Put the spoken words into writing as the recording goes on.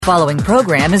Following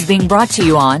program is being brought to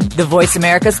you on the Voice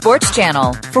America Sports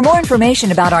Channel. For more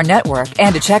information about our network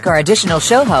and to check our additional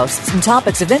show hosts and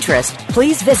topics of interest,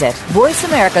 please visit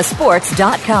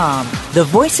voiceamericasports.com. The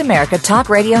Voice America Talk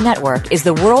Radio Network is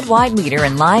the worldwide leader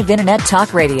in live Internet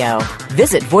talk radio.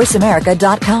 Visit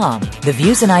voiceamerica.com. The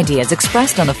views and ideas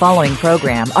expressed on the following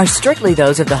program are strictly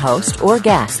those of the host or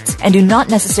guests and do not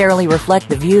necessarily reflect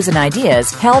the views and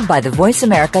ideas held by the Voice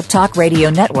America Talk Radio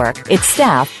Network, its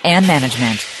staff, and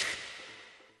management.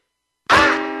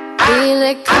 Feel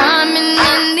it coming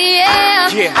in the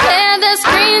air. Yeah. Hear the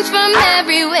screams from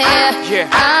everywhere. Yeah.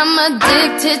 I'm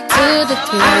addicted to the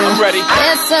thrill. I'm ready.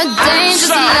 It's a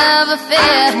dangerous love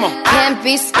affair. Can't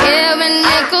be scared when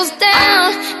it goes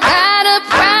down. Got a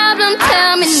problem?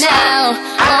 Tell me now.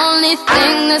 Only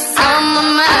thing that's on my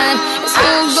mind is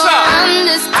who's gonna run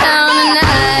this town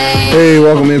tonight. Hey,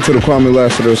 welcome into the Kwamie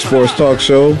Lassiter Sports Talk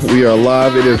Show. We are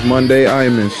live. It is Monday. I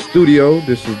am in studio.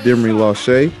 This is Demery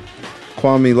Lachey.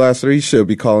 Kwamie Lassiter, he should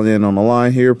be calling in on the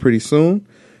line here pretty soon.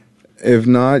 If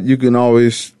not, you can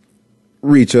always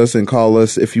reach us and call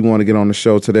us if you want to get on the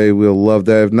show today. We'll love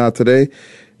that. If not today,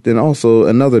 then also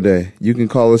another day. You can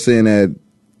call us in at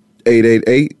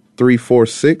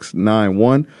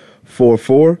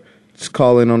 888-346-9144. Just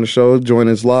call in on the show. Join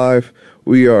us live.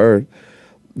 We are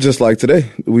just like today.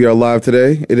 We are live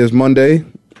today. It is Monday,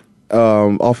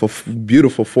 off a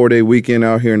beautiful 4-day weekend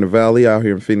out here in the Valley, out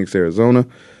here in Phoenix, Arizona.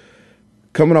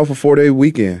 Coming off a 4-day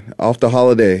weekend, off the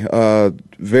holiday.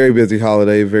 Very busy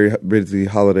holiday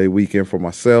weekend for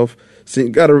myself.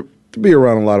 Got to be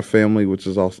around a lot of family, which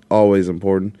is always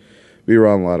important. Be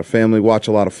around a lot of family, watch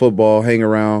a lot of football, hang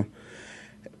around,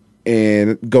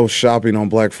 and go shopping on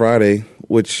Black Friday,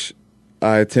 which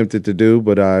I attempted to do,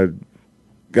 but I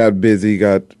got busy,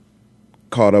 got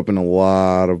caught up in a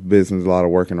lot of business, a lot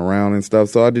of working around and stuff,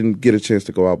 so I didn't get a chance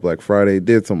to go out Black Friday.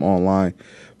 Did some online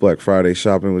Black Friday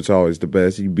shopping, which is always the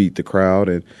best. You beat the crowd.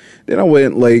 And then I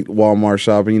went late Walmart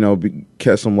shopping,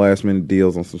 catch some last minute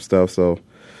deals on some stuff. So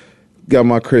got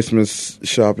my Christmas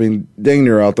shopping dang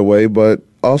near out the way, but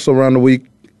also around the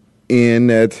weekend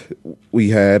that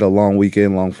we had a long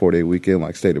weekend, long 4-day weekend,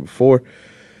 like stated before.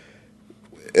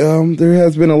 There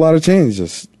has been a lot of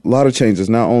changes,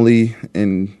 not only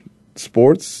in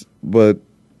sports, but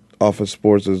off of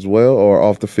sports as well, or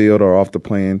off the field, or off the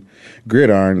playing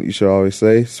gridiron, you should always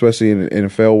say, especially in the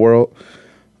NFL world.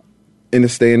 In the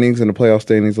standings, in the playoff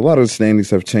standings, a lot of the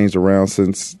standings have changed around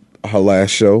since our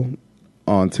last show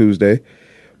on Tuesday.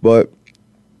 But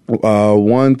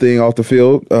one thing off the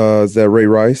field is that Ray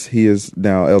Rice, he is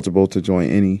now eligible to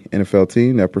join any NFL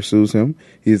team that pursues him.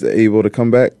 He's able to come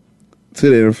back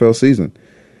to the NFL season.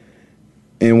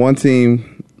 And one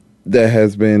team that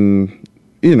has been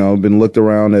looked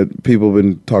around, that people have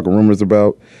been talking rumors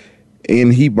about,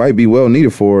 and he might be well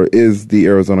needed for, is the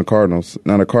Arizona Cardinals.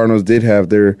 Now, the Cardinals did have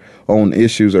their own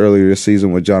issues earlier this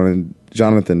season with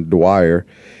Jonathan Dwyer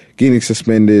getting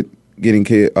suspended, getting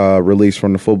released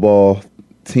from the football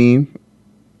team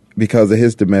because of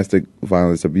his domestic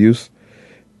violence abuse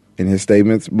in his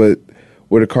statements. But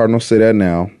where the Cardinals sit at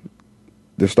now,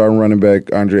 their starting running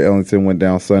back, Andre Ellington, went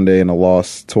down Sunday in a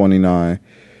loss 29-19,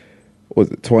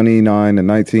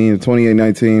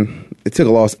 28-19. It took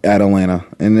a loss at Atlanta.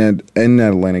 And then in that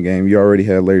Atlanta game, you already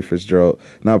had Larry Fitzgerald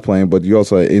not playing, but you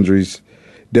also had injuries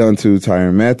done to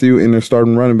Tyrann Mathieu and their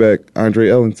starting running back, Andre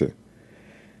Ellington.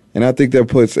 And I think that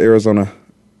puts Arizona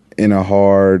in a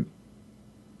hard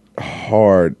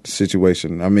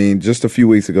situation. I mean, just a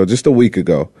week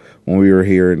ago, when we were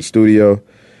here in studio,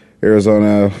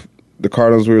 Arizona, the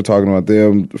Cardinals, we were talking about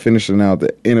them finishing out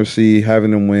the NFC, having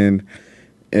them win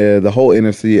the whole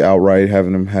NFC outright,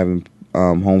 having them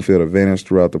home field advantage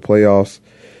throughout the playoffs.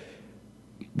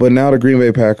 But now the Green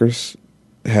Bay Packers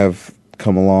have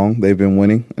come along. They've been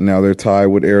winning, and now they're tied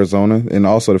with Arizona. And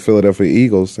also the Philadelphia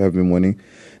Eagles have been winning.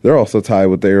 They're also tied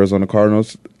with the Arizona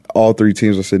Cardinals. All three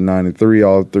teams are sitting 9-3.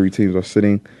 All three teams are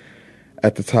sitting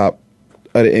at the top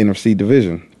of the NFC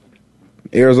division.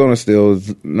 Arizona still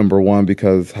is number one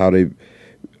because how they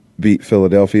beat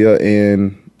Philadelphia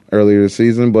earlier this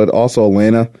season, but also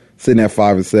Atlanta sitting at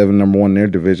 5-7, number one in their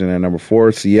division, and number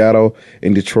 4, Seattle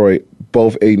and Detroit,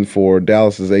 both 8-4.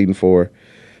 Dallas is 8-4.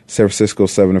 San Francisco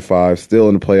 7-5, still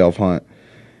in the playoff hunt.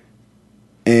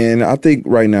 And I think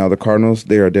right now the Cardinals,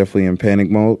 they are definitely in panic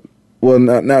mode. Well,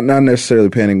 not necessarily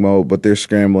panic mode, but they're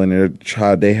scrambling.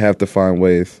 They have to find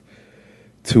ways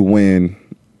to win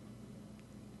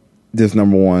this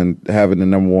having the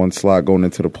number one slot going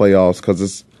into the playoffs, because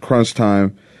it's crunch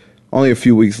time. Only a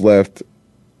few weeks left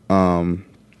in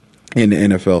the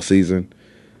NFL season.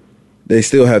 They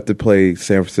still have to play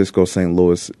San Francisco, St.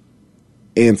 Louis,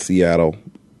 and Seattle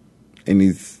in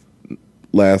these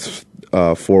last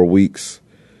 4 weeks.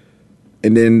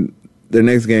 And then their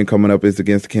next game coming up is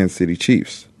against the Kansas City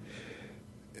Chiefs.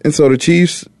 And so the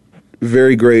Chiefs,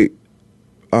 very great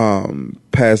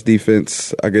pass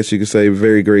defense, I guess you could say,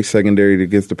 very great secondary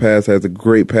against the pass, has a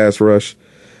great pass rush.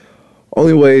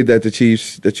 Only way that the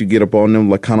Chiefs, that you get up on them,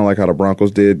 like kind of like how the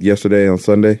Broncos did yesterday on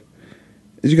Sunday,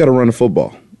 is you got to run the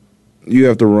football. You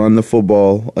have to run the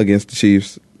football against the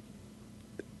Chiefs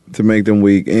to make them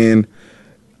weak. And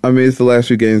I mean, it's the last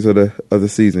few games of the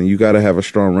season. You got to have a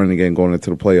strong running game going into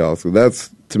the playoffs. So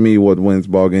that's, to me, what wins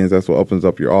ball games. That's what opens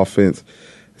up your offense.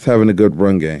 It's having a good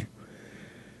run game.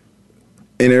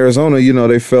 In Arizona, you know,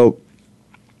 they felt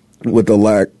with the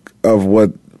lack of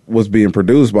what was being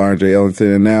produced by Andre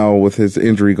Ellington, and now with his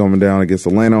injury coming down against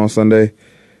Atlanta on Sunday,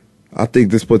 I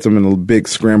think this puts them in a big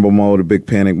scramble mode, a big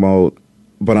panic mode.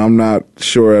 But I'm not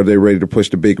sure if they're ready to push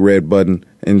the big red button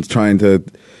and trying to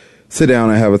sit down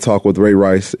and have a talk with Ray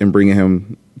Rice and bringing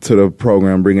him to the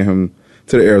program, bringing him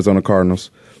to the Arizona Cardinals.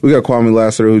 We got Kwamie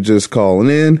Lassiter who just calling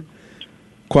in.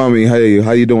 Kwamie, hey,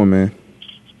 how you doing, man?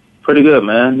 Pretty good,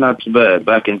 man. Not too bad.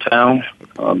 Back in town.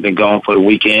 Been gone for the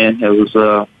weekend. It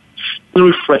was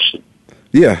refreshing.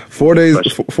 Yeah, 4 days,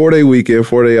 4-day weekend,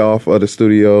 4-day off of the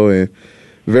studio, and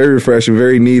very refreshing,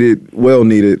 very needed, well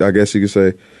needed, I guess you could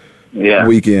say. Yeah.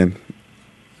 Weekend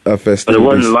of festivities.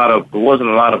 But it wasn't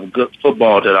a lot of good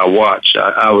football that I watched.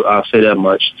 I'll say that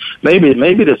much. Maybe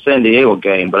the San Diego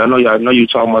game, but I know you're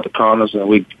talking about the Cardinals,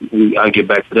 and I get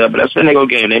back to that. But that San Diego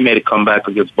game, they made a comeback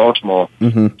against Baltimore.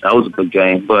 Mm-hmm. That was a good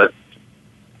game. But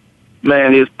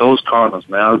man, it's those Cardinals,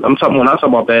 man. When I talk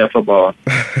about bad football,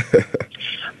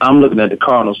 I'm looking at the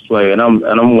Cardinals play, and I'm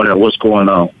wondering what's going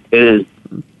on. It is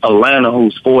Atlanta,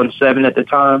 who's 4-7 at the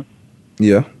time.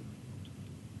 Yeah.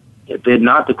 They're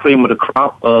not the cream of the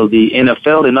crop of the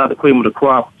NFL. They're not the cream of the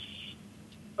crop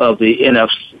of the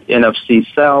NFC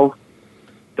South.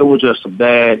 It was just a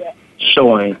bad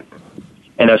showing.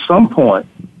 And at some point,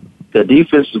 the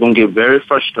defense is going to get very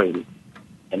frustrated.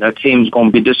 And their team's going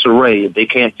to be disarray if they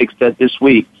can't fix that this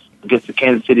week against the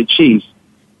Kansas City Chiefs,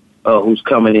 who's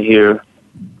coming in here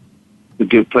to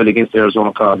get played against the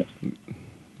Arizona Cardinals.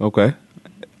 Okay.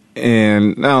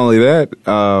 And not only that,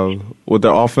 with the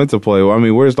offensive play, I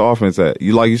mean, where's the offense at?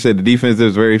 Like you said, the defense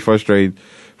is very frustrated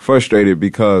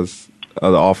because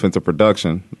of the offensive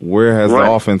production. Where has the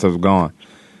offensive gone?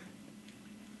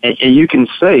 And you can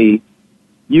say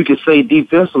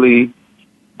defensively,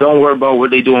 don't worry about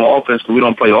what they do on offense because we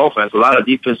don't play offense. A lot of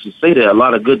defenses say that. A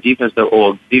lot of good defenses that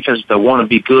want to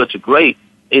be good to great,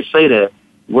 they say that.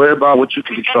 Worry about what you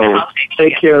can control.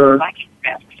 Take care of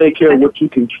what you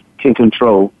can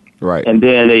control. Right. And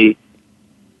then they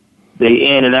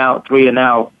in and out, 3 and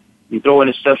out. You throw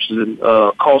interceptions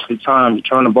at costly times. You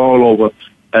turn the ball over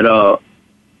at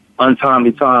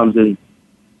untimely times, and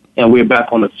we're back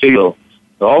on the field.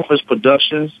 The offense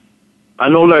productions, I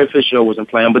know Larry Fitzgerald wasn't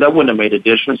playing, but that wouldn't have made a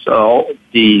difference.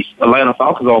 The Atlanta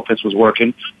Falcons offense was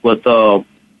working with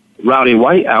Rowdy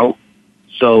White out.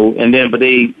 So, but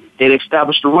they'd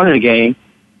established the running game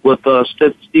with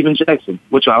Steven Jackson,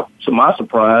 which, to my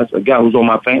surprise, a guy who's on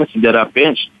my fantasy that I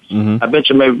benched. Mm-hmm. I bench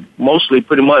him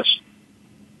pretty much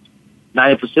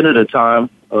 90% of the time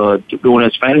doing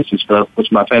his fantasy stuff,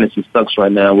 which my fantasy sucks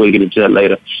right now. We'll get into that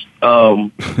later.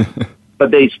 But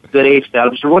they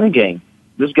established a running game.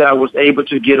 This guy was able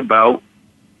to get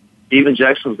Steven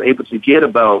Jackson was able to get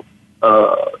about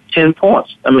 10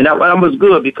 points. I mean, that was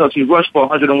good because he rushed for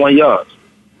 101 yards.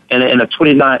 And a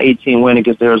 29-18 win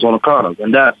against the Arizona Cardinals,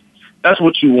 and that's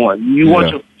what you want. You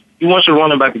want your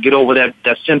running back to get over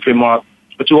that century mark,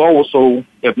 but you also,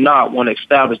 if not, want to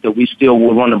establish that we still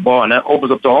will run the ball, and that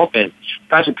opens up the offense.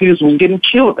 Patrick Peterson was getting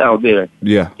killed out there.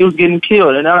 Yeah, he was getting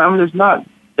killed, and I mean, it's not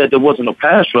that there wasn't a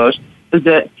pass rush; it's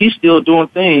that he's still doing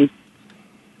things.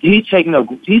 He's taking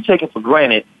for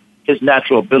granted his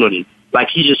natural ability. Like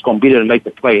he's just going to be there to make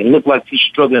the play. And it looked like he's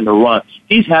struggling to run.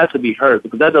 He's had to be hurt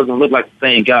because that doesn't look like the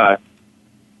same guy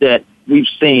that we've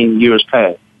seen years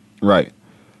past. Right.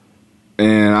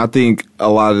 And I think a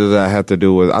lot of that had to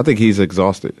do with, I think he's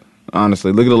exhausted,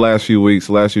 honestly. Look at the last few weeks,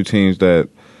 last few teams that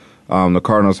the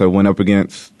Cardinals have went up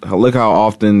against. Look how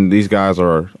often these guys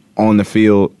are on the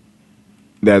field,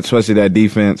 especially that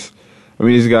defense. I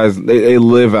mean, these guys, they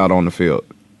live out on the field.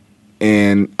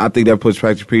 And I think that puts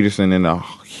Patrick Peterson in a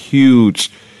huge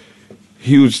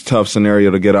tough scenario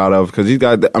to get out of because these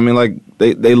guys, I mean, like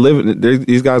they live.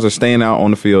 These guys are staying out on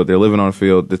the field. They're living on the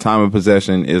field. The time of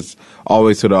possession is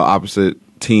always to the opposite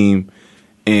team,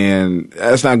 and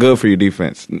that's not good for your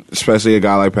defense, especially a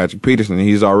guy like Patrick Peterson.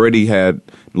 He's already had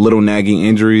little nagging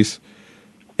injuries,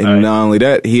 and not only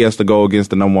that, he has to go against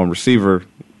the number one receiver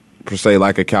per se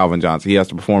like a Calvin Johnson. He has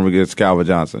to perform against Calvin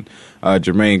Johnson,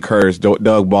 Jermaine Kearse,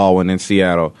 Doug Baldwin in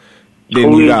Seattle.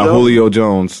 Then you got Julio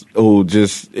Jones,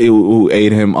 who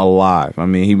ate him alive. I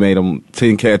mean, he made him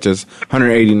 10 catches,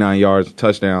 189 yards,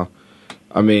 touchdown.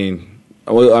 I mean,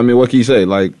 what can you say?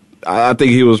 Like, I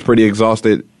think he was pretty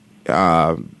exhausted.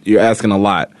 You're asking a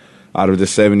lot out of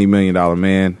this $70 million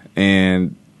man,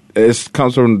 and it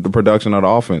comes from the production of the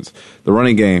offense. The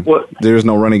running game, there's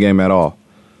no running game at all.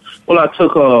 Well, I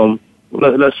took,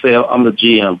 let's say I'm the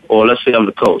GM, or let's say I'm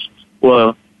the coach.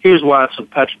 Well, here's why I took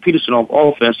Patrick Peterson off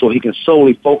offense, so he can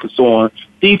solely focus on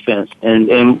defense.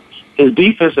 And his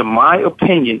defense, in my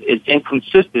opinion, is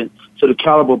inconsistent to the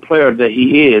caliber player that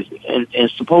he is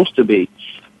and supposed to be.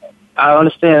 I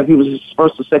understand if he was his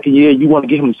first or second year, you want to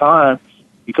give him time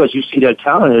because you see that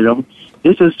talent in him.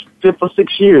 This is 5th or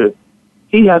 6th year.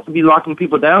 He has to be locking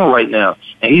people down right now,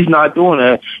 and he's not doing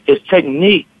that. His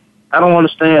technique, I don't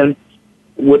understand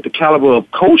what the caliber of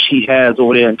coach he has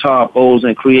over there in Todd Bowles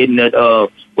and creating that,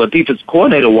 defensive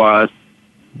coordinator-wise,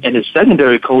 and his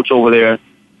secondary coach over there.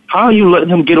 How are you letting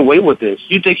him get away with this?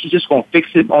 You think he's just going to fix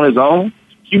it on his own?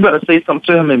 You better say something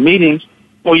to him in meetings,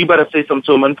 or you better say something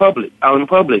to him out in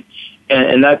public.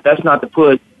 And that's not to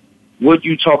put what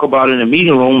you talk about in the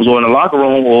meeting rooms or in the locker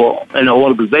room or in the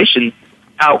organization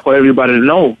out for everybody to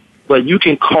know. But you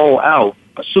can call out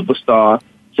a superstar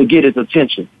to get his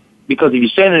attention. Because if you're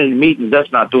saying it in the meetings,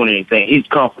 that's not doing anything.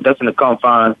 That's in the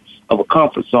confines of a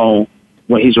comfort zone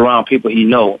when he's around people he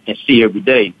know and see every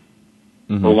day.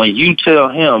 Mm-hmm. But when you tell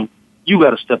him, you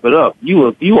got to step it up. You are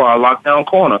a lockdown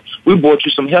corner. We brought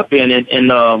you some help in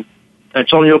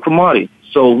Antonio Kwamie.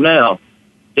 So now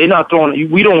they're not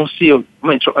throwing. We don't see.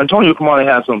 Antonio Kwamie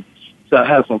has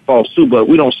some false too, but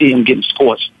we don't see him getting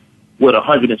scorched with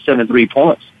 173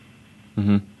 points.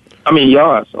 Mm-hmm.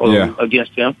 Yards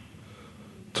against him.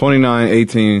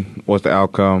 29-18 was the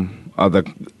outcome of the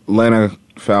Atlanta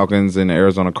Falcons and the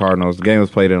Arizona Cardinals. The game was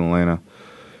played in Atlanta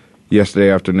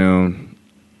yesterday afternoon.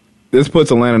 This puts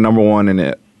Atlanta number 1 in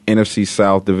the NFC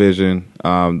South division.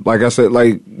 Like I said,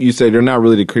 like you said, they're not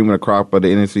really the cream of the crop of the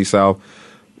NFC South.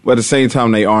 But at the same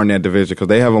time, they are in that division because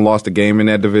they haven't lost a game in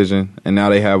that division, and now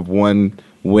they have one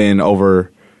win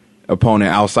over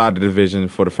opponent outside the division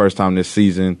for the first time this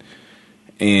season.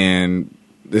 And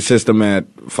the system at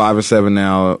 5-7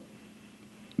 now.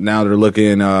 Now they're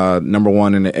looking number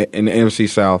 1 in the NFC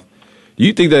South. Do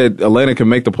you think that Atlanta can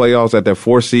make the playoffs at that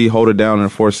 4 seed, hold it down in the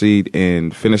 4 seed,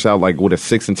 and finish out like with a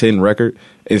 6-10 record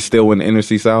and still win the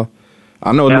NFC South?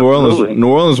 I know New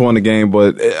Orleans won the game,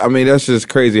 but that's just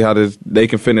crazy how they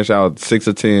can finish out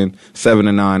 6-10,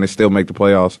 7-9, and still make the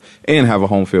playoffs and have a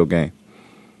home field game.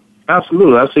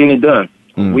 Absolutely, I've seen it done.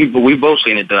 We both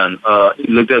seen it done.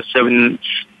 You looked at 7.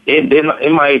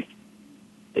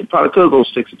 They probably could go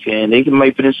 6-10. They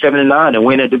might finish 7-9 and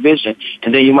win that division,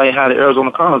 and then you might have the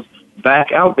Arizona Cardinals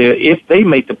back out there if they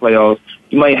make the playoffs.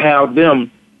 You might have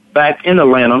them back in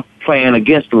Atlanta playing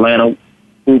against Atlanta,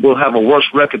 who will have a worse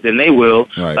record than they will.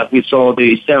 Right. Like we saw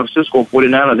the San Francisco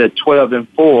 49ers at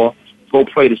 12-4 go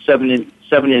play the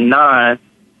 7-9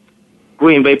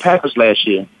 Green Bay Packers last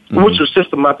year, which the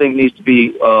system I think needs to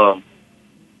be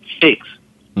fixed.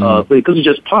 Because it's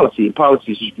just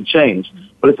policies you can change,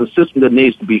 but it's a system that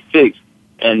needs to be fixed.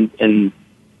 And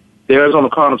the Arizona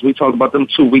Cardinals, we talked about them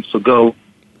 2 weeks ago,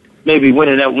 maybe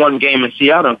winning that one game in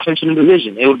Seattle and clinching the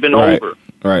division. It would have been over.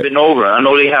 Right. Been over. I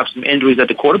know they have some injuries at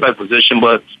the quarterback position,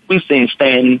 but we've seen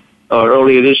Stanton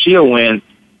earlier this year win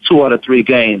 2 out of 3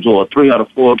 games or 3 out of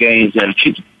 4 games and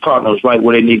keep the Cardinals right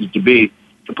where they needed to be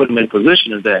to put them in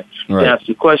position as that. Right. To answer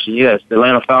your question, yes, the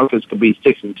Atlanta Falcons could be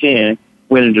 6-10,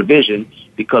 win the division,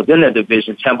 because in that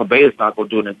division, Tampa Bay is not going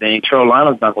to do anything.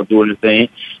 Carolina's not going to do anything.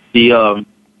 The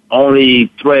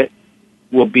only threat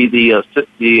will be the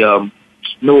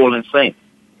New Orleans Saints.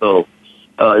 So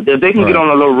if they can get on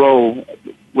a little roll,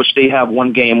 which they have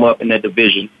one game up in that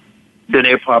division, then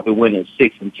they're probably winning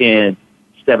 6-10,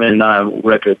 7-9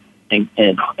 record and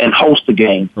host the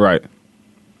game. Right.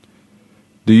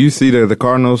 Do you see that the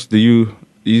Cardinals? You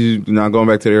not going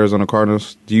back to the Arizona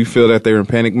Cardinals? Do you feel that they're in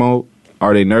panic mode?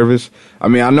 Are they nervous? I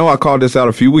know I called this out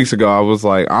a few weeks ago. I was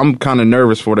like, I'm kind of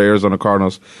nervous for the Arizona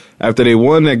Cardinals. After they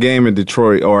won that game in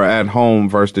Detroit, or at home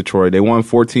versus Detroit, they won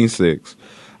 14-6.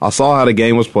 I saw how the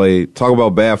game was played. Talk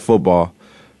about bad football.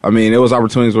 There was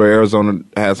opportunities where Arizona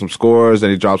had some scores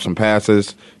and they dropped some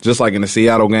passes, just like in the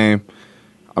Seattle game.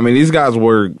 These guys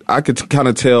were, I could kind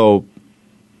of tell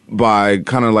by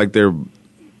kind of like their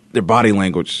body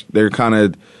language. They're kind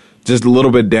of just a little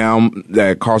bit down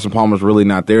that Carson Palmer's really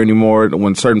not there anymore.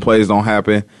 When certain plays don't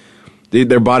happen,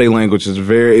 their body language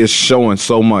is showing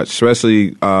so much,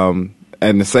 especially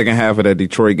in the second half of that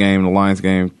Detroit game, the Lions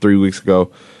game 3 weeks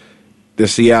ago, the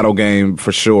Seattle game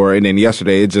for sure, and then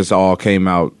yesterday it just all came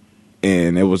out,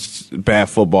 and it was bad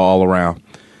football all around.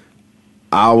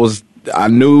 I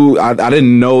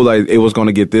didn't know like it was going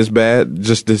to get this bad,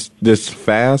 just this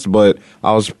fast, but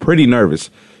I was pretty nervous.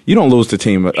 You don't lose to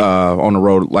team on the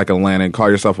road like Atlanta and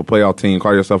call yourself a playoff team,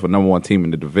 call yourself a number one team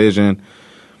in the division.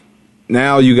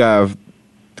 Now you got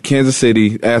Kansas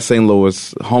City at St.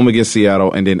 Louis, home against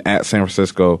Seattle, and then at San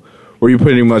Francisco, where you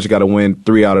pretty much got to win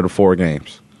 3 out of the 4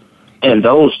 games. And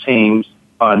those teams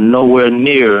are nowhere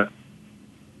near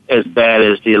as bad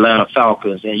as the Atlanta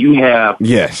Falcons. And you have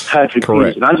Patrick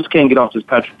Peterson. I just can't get off this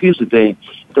Patrick Peterson thing.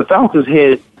 The Falcons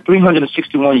had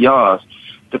 361 yards.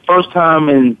 The first time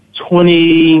in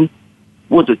 20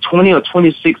 or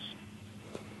 26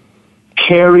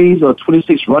 carries or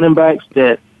 26 running backs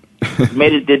that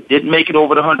didn't make it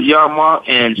over the 100-yard mark.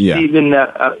 And Steven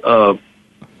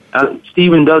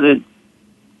does it.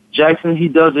 Jackson, he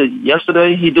does it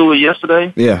yesterday. He do it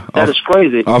yesterday. Yeah. That is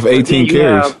crazy. Off 18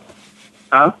 carries.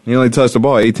 He only touched the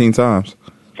ball 18 times.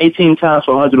 18 times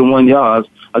for 101 yards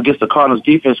against the Cardinals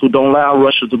defense, who don't allow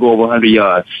rushers to go over 100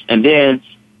 yards. And then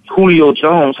Julio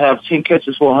Jones have 10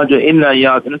 catches for 189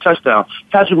 yards and a touchdown.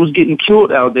 Patrick was getting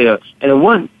killed out there. And it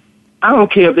wasn't, I don't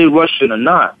care if they rush it or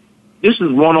not. This is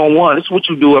one-on-one. This is what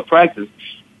you do at practice.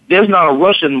 There's not a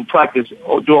rush in practice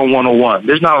during one-on-one.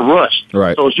 There's not a rush.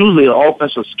 Right. So it's usually an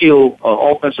offensive skill,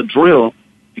 offensive drill,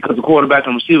 because the quarterback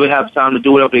and receiver have time to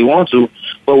do whatever they want to.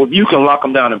 But if you can lock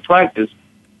them down in practice,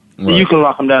 then you can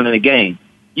lock them down in a game.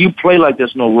 You play like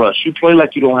there's no rush. You play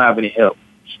like you don't have any help.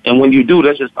 And when you do,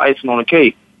 that's just icing on the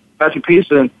cake. Patrick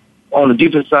Peterson, on the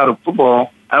defense side of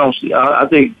football, I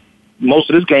think most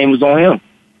of this game is on him.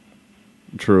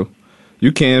 True.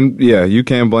 You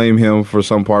can blame him for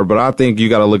some part, but I think you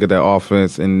got to look at that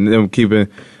offense and them keeping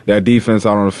that defense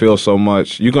out on the field so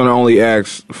much. You're going to only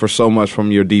ask for so much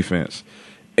from your defense.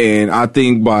 And I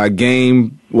think by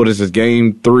game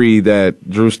 3 that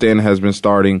Drew Stanton has been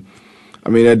starting, I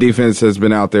mean, that defense has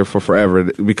been out there for forever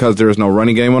because there is no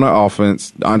running game on the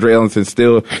offense. Andre Ellington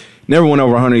still never went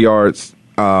over 100 yards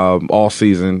all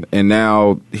season, and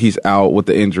now he's out with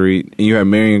the injury. And you have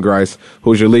Marion Grice,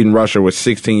 who's your leading rusher with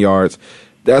 16 yards.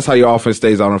 That's how your offense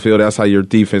stays on the field. That's how your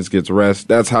defense gets rest.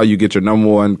 That's how you get your number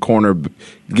one corner,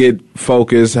 get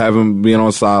focused, have him being on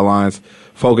the sidelines,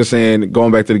 focusing,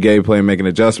 going back to the game plan, making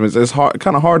adjustments. It's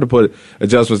kind of hard to put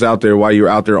adjustments out there while you're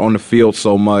out there on the field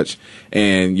so much,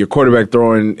 and your quarterback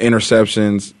throwing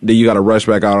interceptions. Then you got to rush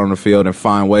back out on the field and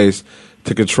find ways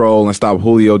to control and stop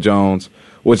Julio Jones,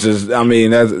 which is, I mean,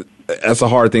 that's a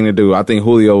hard thing to do. I think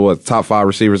Julio was top 5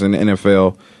 receivers in the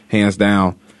NFL, hands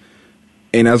down,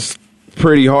 and that's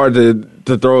pretty hard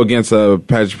to throw against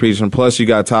Patrick Peterson. Plus, you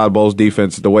got Todd Bowles'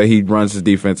 defense. The way he runs his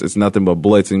defense, it's nothing but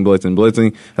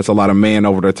blitzing. That's a lot of man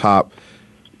over the top.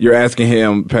 You're asking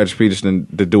him, Patrick Peterson,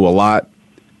 to do a lot,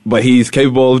 but he's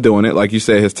capable of doing it. Like you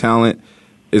said, his talent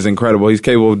is incredible. He's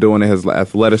capable of doing it. His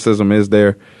athleticism is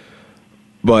there.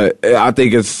 But I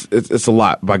think it's a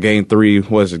lot by game 3.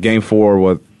 Game 4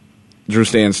 with Drew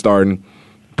Stanton starting?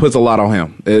 Puts a lot on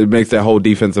him. It makes that whole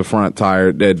defensive front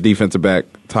tired, that defensive back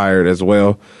tired as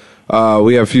well.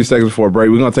 We have a few seconds before a break.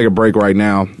 We're going to take a break right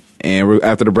now. And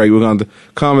after the break, we're going to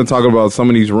come and talk about some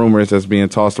of these rumors that's being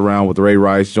tossed around with Ray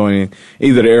Rice joining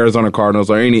either the Arizona Cardinals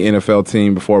or any NFL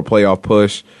team before a playoff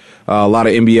push. A lot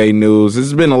of NBA news.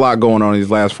 There's been a lot going on these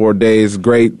last 4 days.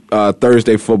 Great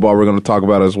Thursday football we're going to talk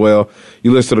about as well.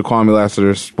 You listen to the Kwamie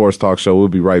Lassiter Sports Talk Show. We'll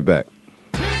be right back.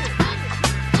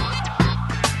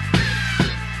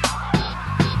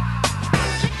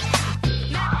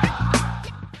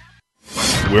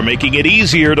 We're making it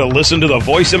easier to listen to the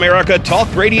Voice America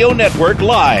Talk Radio Network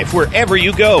live wherever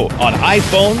you go on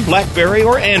iPhone, BlackBerry,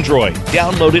 or Android.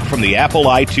 Download it from the Apple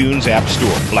iTunes App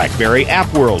Store, BlackBerry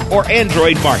App World, or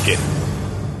Android Market.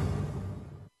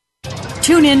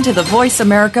 Tune in to the Voice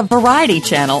America Variety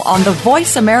channel on the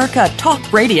Voice America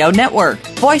Talk Radio Network.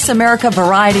 Voice America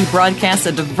Variety broadcasts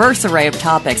a diverse array of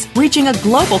topics, reaching a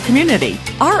global community.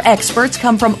 Our experts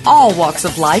come from all walks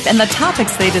of life, and the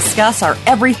topics they discuss are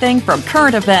everything from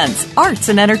current events, arts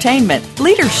and entertainment,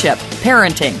 leadership,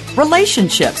 parenting,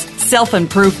 relationships,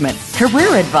 self-improvement,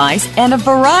 career advice, and a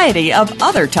variety of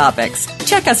other topics.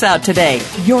 Check us out today.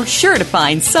 You're sure to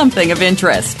find something of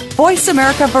interest. Voice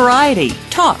America Variety.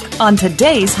 Talk on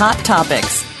today's hot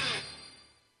topics.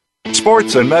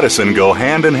 Sports and medicine go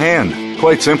hand in hand.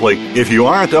 Quite simply, if you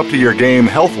aren't up to your game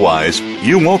health-wise,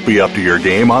 you won't be up to your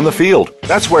game on the field.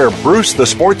 That's where Bruce the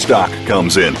Sports Doc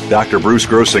comes in. Dr. Bruce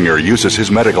Grossinger uses his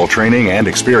medical training and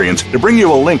experience to bring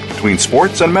you a link between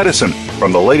sports and medicine,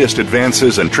 from the latest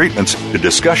advances and treatments to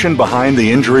discussion behind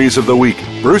the injuries of the week.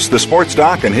 Bruce the Sports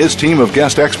Doc and his team of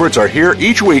guest experts are here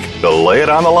each week to lay it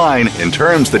on the line in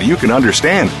terms that you can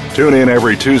understand. Tune in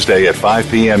every Tuesday at 5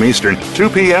 p.m. Eastern, 2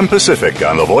 p.m. Pacific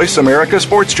on the Voice America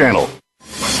Sports Channel.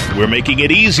 We're making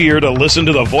it easier to listen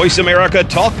to the Voice America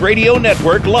Talk Radio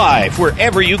Network live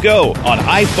wherever you go on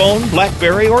iPhone,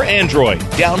 BlackBerry, or Android.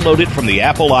 Download it from the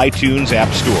Apple iTunes App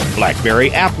Store, BlackBerry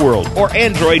App World, or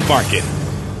Android Market.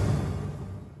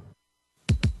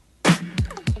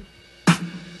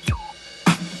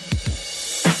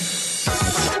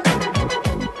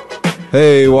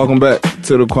 Hey, welcome back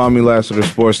to the Kwamie Lassiter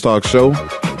Sports Talk Show.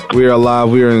 We are live.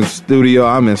 We are in studio.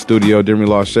 I'm in studio. Demi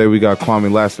Lachey. We got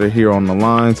Kwamie Lassiter here on the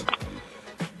lines.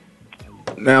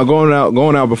 Now,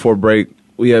 going out before break,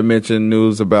 we had mentioned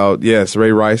news about, yes,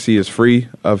 Ray Rice. He is free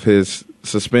of his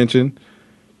suspension.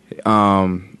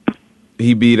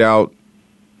 He beat out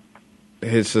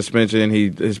his suspension.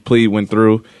 His plea went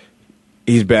through.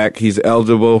 He's back. He's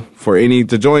eligible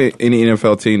to join any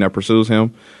NFL team that pursues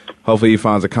him. Hopefully, he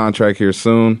finds a contract here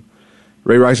soon.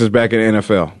 Ray Rice is back in the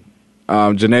NFL.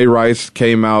 Janae Rice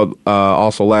came out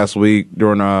also last week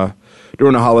during the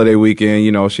holiday weekend.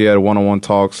 You know, she had one-on-one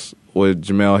talks with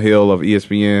Jamel Hill of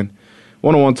ESPN.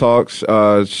 One-on-one talks.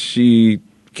 She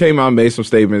came out and made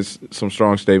some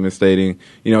strong statements stating,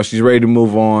 you know, she's ready to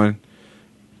move on.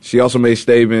 She also made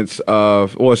statements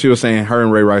she was saying her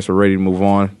and Ray Rice were ready to move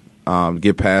on,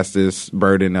 get past this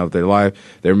burden of their life.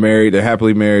 They're married. They're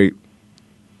happily married.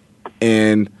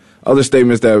 And other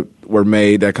statements that were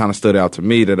made that kind of stood out to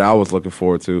me that I was looking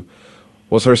forward to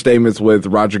was her statements with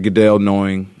Roger Goodell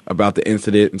knowing about the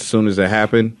incident as soon as it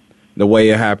happened, the way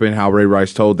it happened, how Ray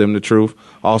Rice told them the truth,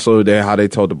 also how they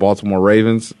told the Baltimore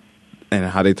Ravens and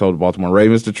how they told the Baltimore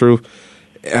Ravens the truth.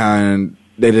 And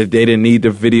they didn't need the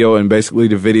video, and basically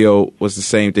the video was the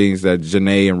same things that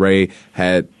Janae and Ray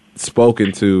had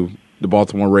spoken to the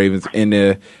Baltimore Ravens and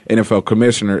the NFL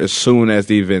commissioner as soon as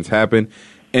the events happened.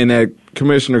 And that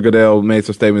Commissioner Goodell made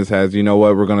some statements as, you know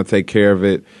what, we're going to take care of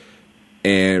it,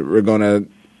 and we're going to,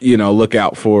 you know, look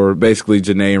out for basically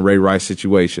Janae and Ray Rice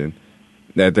situation,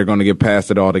 that they're going to get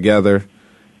past it all together.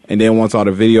 And then once all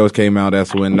the videos came out,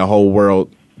 that's when the whole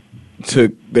world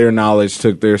took their knowledge,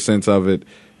 took their sense of it,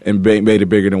 and made it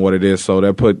bigger than what it is. So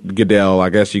that put Goodell, I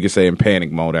guess you could say, in panic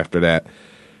mode after that.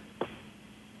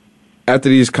 After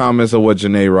these comments of what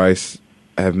Janae Rice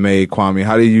have made, Kwamie,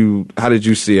 how did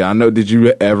you see it? I know, did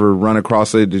you ever run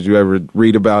across it? Did you ever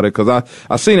read about it? Because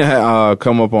I seen it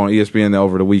come up on ESPN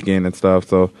over the weekend and stuff.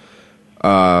 So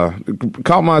it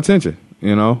caught my attention.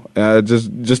 You know,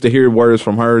 just to hear words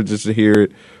from her, just to hear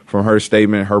it from her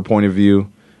statement, her point of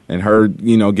view, and her,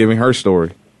 you know, giving her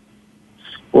story.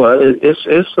 Well,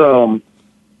 it's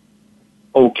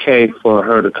okay for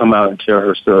her to come out and tell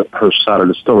her side of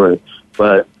the story,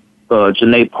 but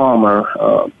Janae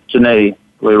Palmer, Janae,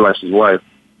 Ray Rice's wife,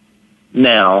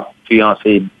 now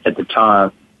fiance at the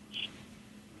time,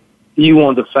 you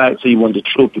want the facts or you want the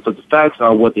truth, because the facts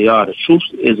are what they are. The truth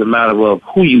is a matter of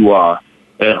who you are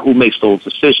and who makes those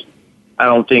decisions. I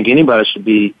don't think anybody should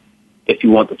be, if you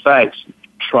want the facts,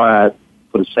 tried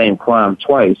for the same crime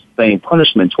twice, same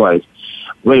punishment twice.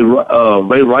 Ray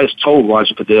Rice told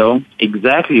Roger Goodell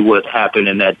exactly what happened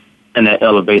in that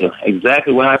elevator,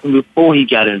 exactly what happened before he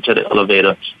got into the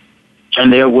elevator.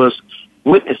 And there was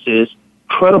witnesses,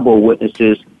 credible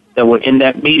witnesses, that were in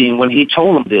that meeting when he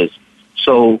told them this.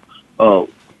 So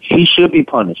he should be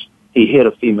punished. He hit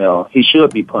a female. He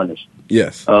should be punished.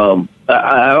 Yes.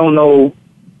 I don't know,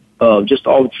 just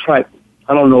off track,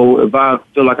 I don't know if I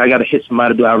feel like I got to hit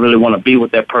somebody, do I really want to be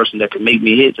with that person that can make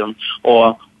me hit them?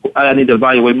 Or I need to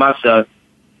evaluate myself.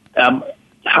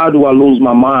 How do I lose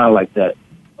my mind like that?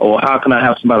 Or how can I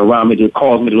have somebody around me that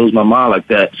cause me to lose my mind like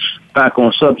that? Back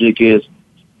on subject is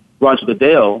Roger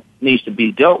Goodell needs to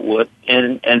be dealt with,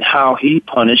 and how he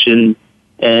punished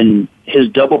and his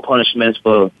double punishments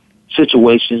for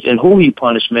situations and who he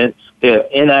punishment. They're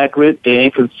inaccurate, they're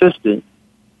inconsistent,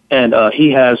 and he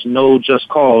has no just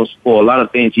cause for a lot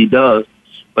of things he does,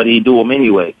 but he do them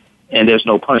anyway, and there's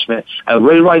no punishment.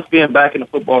 Ray Rice being back in the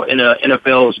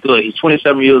NFL is good. He's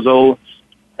 27 years old.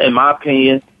 In my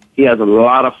opinion, he has a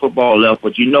lot of football left,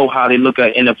 but you know how they look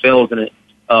at running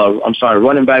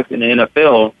backs in the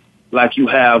NFL, like you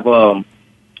have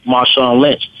Marshawn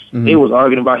Lynch. Mm-hmm. They was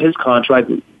arguing about his contract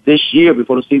this year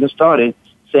before the season started,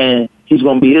 saying he's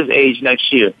going to be his age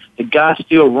next year. The guy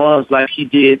still runs like he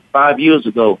did 5 years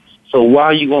ago. So why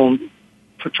are you going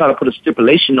to try to put a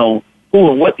stipulation on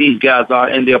who and what these guys are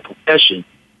in their profession.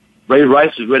 Ray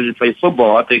Rice is ready to play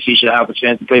football. I think he should have a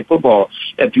chance to play football.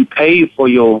 If you pay for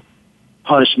your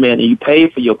punishment and you pay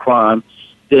for your crime,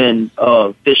 then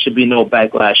there should be no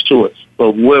backlash to it.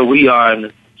 But where we are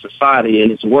in society, in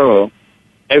this world,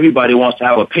 everybody wants to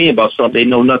have an opinion about something they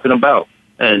know nothing about.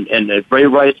 And if Ray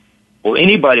Rice, or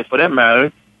anybody for that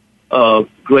matter,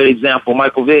 great example,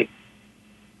 Michael Vick,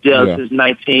 does his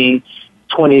 19,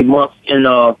 20 months in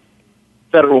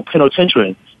federal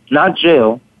penitentiary, not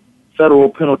jail, federal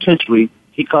penitentiary.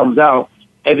 He comes out,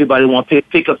 everybody want to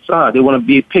pick up signs. They want to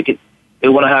be picket. They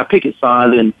want to have picket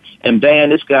signs and ban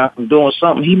this guy from doing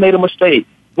something. He made a mistake.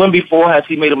 When before has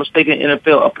he made a mistake in the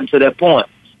NFL up until that point?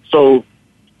 So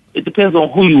it depends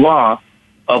on who you are,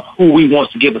 of who we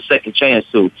want to give a second chance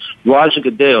to. Roger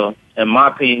Goodell, in my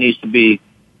opinion, needs to be,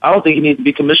 I don't think he needs to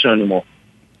be commissioner anymore.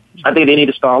 I think they need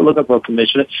to start looking for a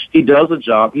commissioner. He does a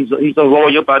job. He's a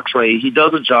lawyer by trade. He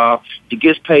does a job. He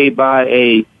gets paid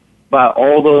by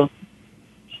all the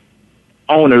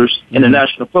owners in the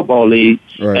National Football League,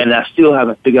 and I still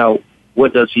haven't figured out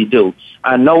what does he do.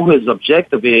 I know his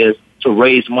objective is to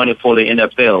raise money for the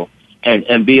NFL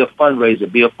and be a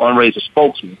fundraiser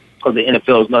spokesman, because the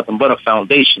NFL is nothing but a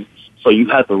foundation. So you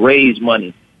have to raise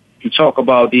money. You talk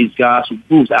about these guys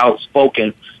who's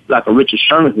outspoken, like a Richard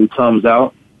Sherman who comes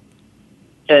out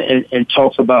and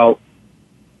talks about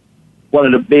one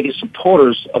of the biggest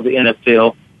supporters of the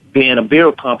NFL being a beer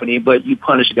company, but you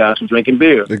punish guys for drinking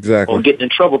beer. Exactly. Or getting in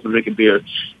trouble for drinking beer.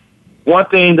 One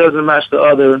thing doesn't match the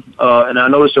other, and I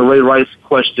know it's a Ray Rice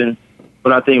question,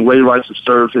 but I think Ray Rice has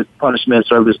served his punishment,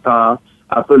 served his time.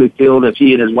 I really feel that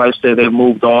he and his wife said they've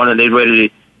moved on and they're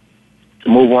ready to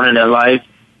move on in their life,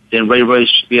 then Ray Rice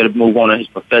should be able to move on in his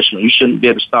professional. You shouldn't be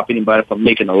able to stop anybody from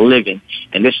making a living,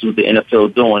 and this is what the NFL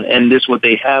is doing, and this is what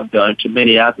they have done to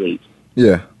many athletes.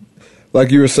 Yeah.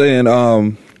 Like you were saying,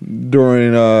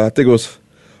 during, I think it was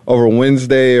over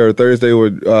Wednesday or Thursday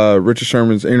with Richard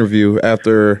Sherman's interview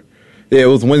after, it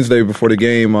was Wednesday before the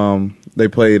game they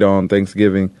played on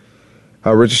Thanksgiving.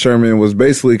 Richard Sherman was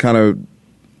basically kind of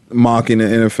mocking the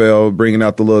NFL, bringing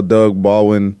out the little Doug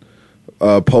Baldwin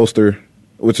poster,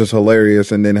 which is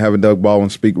hilarious, and then having Doug Baldwin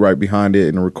speak right behind it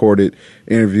in a recorded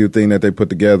interview thing that they put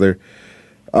together.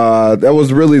 That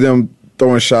was really them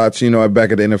throwing shots,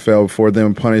 back at the NFL before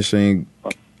them punishing,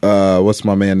 what's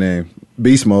my man name?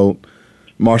 Beast Mode,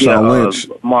 Marshawn Lynch.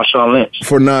 Marshawn Lynch.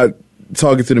 For not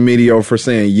talking to the media or for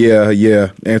saying,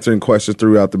 yeah, answering questions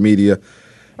throughout the media.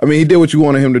 I mean, he did what you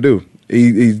wanted him to do.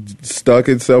 He stuck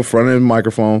himself in front of the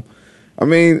microphone. I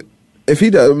mean, if he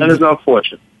does... And it's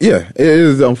unfortunate. Yeah, it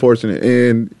is unfortunate.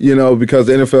 And, because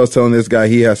the NFL is telling this guy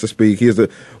he has to speak. He's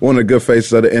one of the good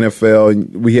faces of the NFL,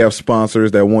 and we have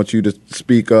sponsors that want you to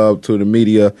speak up to the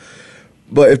media.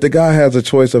 But if the guy has a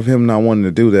choice of him not wanting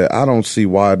to do that, I don't see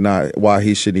why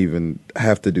he should even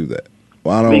have to do that.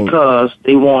 Because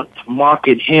they want to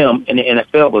market him in the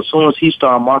NFL, but as soon as he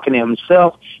starts marketing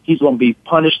himself, he's going to be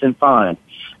punished and fined.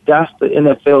 That's the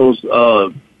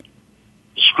NFL's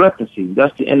discrepancy.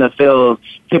 That's the NFL's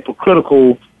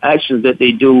hypocritical actions that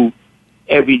they do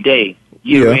every day,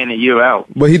 year in and year out.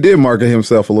 But he did market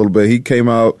himself a little bit. He came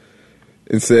out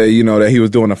and said, that he was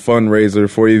doing a fundraiser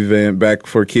for an event back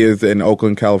for kids in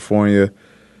Oakland, California.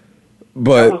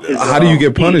 But how do you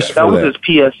get punished for that? That was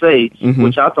his PSA,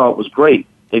 which I thought was great.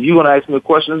 If you want to ask me a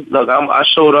question, look, I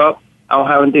showed up. I don't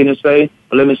have anything to say,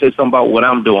 but let me say something about what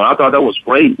I'm doing. I thought that was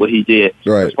great what he did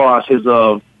as far as his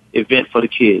event for the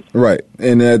kids. Right.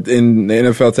 And the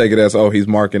NFL take it as, he's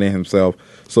marketing himself.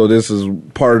 So this is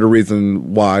part of the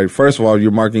reason why, first of all,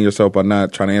 you're marketing yourself by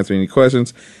not trying to answer any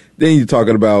questions. Then you're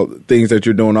talking about things that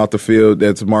you're doing off the field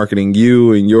that's marketing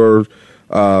you and your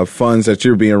funds that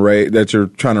you're that you're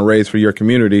trying to raise for your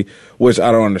community, which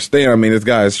I don't understand. I mean, this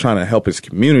guy is trying to help his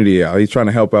community out. He's trying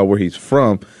to help out where he's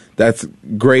from. That's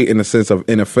great in the sense of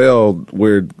NFL,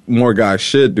 where more guys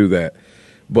should do that.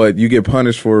 But you get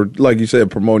punished for, like you said,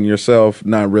 promoting yourself,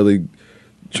 not really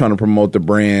trying to promote the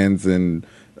brands and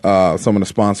some of the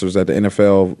sponsors that the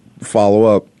NFL follow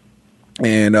up.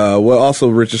 And also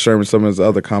Richard Sherman, some of his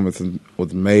other comments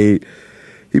was made.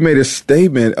 He made a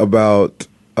statement about,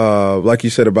 like you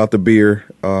said, about the beer.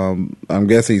 I'm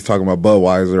guessing he's talking about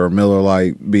Budweiser or Miller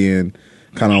Lite being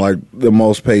kind of like the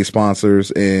most paid sponsors.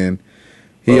 And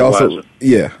he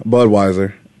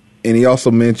Budweiser. And he also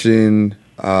mentioned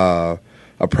a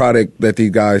product that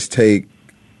these guys take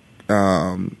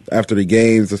after the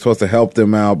games. It's supposed to help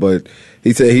them out, but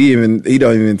he said he don't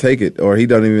even take it, or he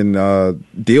don't even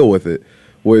deal with it,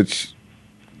 which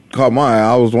caught my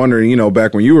eye. I was wondering,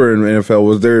 back when you were in the NFL,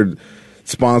 was there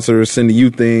sponsors sending you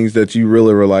things that you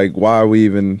really were like, why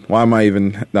am I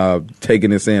even taking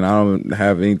this in? I don't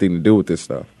have anything to do with this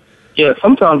stuff. Yeah,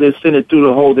 sometimes they send it through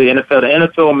the NFL. The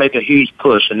NFL will make a huge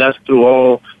push, and that's through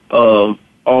all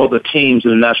the teams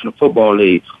in the National Football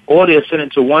League. Or they'll send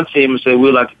it to one team and say,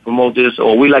 we'd like to promote this,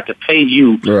 or we'd like to pay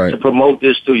you to promote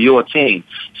this through your team.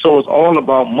 So it's all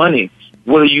about money.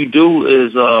 What you do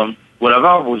is, what I've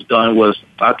always done was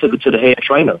I took it to the head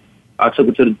trainer. I took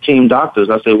it to the team doctors.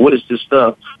 I said, what is this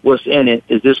stuff? What's in it?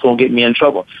 Is this going to get me in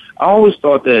trouble? I always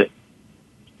thought that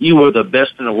you were the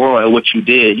best in the world at what you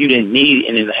did. You didn't need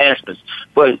any enhancements.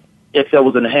 But if there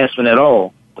was an enhancement at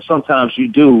all, sometimes you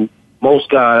do. Most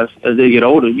guys, as they get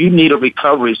older, you need a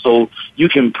recovery so you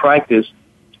can practice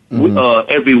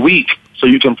every week, so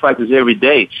you can practice every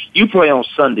day. You play on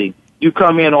Sunday. You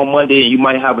come in on Monday and you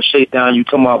might have a shakedown. You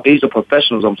come out. These are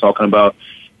professionals I'm talking about.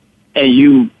 And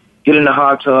you get in the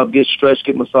hot tub, get stretched,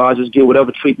 get massages, get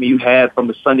whatever treatment you had from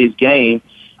the Sunday's game,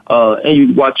 and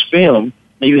you watch film,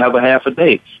 and you have a half a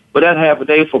day. But that half a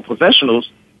day for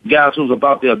professionals, guys who's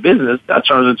about their business, that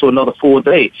turns into another full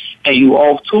day. And you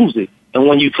off Tuesday. And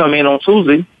when you come in on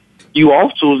Tuesday, you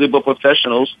off Tuesday, but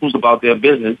professionals who's about their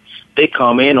business, they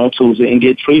come in on Tuesday and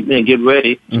get treatment and get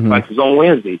ready to practice on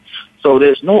Wednesday. So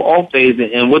there's no off days.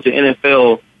 And what the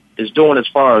NFL is doing as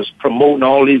far as promoting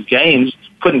all these games,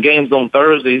 putting games on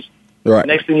Thursdays,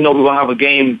 next thing you know, we're going to have a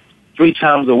game 3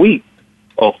 times a week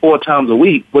or 4 times a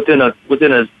week. Within a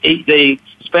 8-day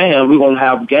span, we're going to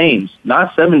have games.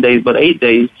 Not 7 days, but 8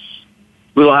 days.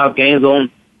 We're going to have games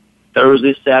on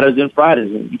Thursdays, Saturdays, and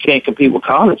Fridays. And you can't compete with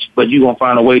college, but you're going to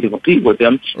find a way to compete with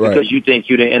them because you think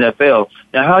you're the NFL.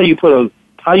 Now, how you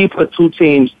put 2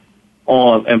 teams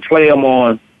on and play them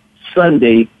on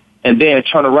Sunday and then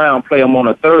turn around, play them on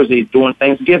a Thursday during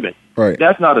Thanksgiving? Right.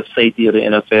 That's not a safety of the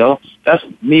NFL. That's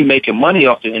me making money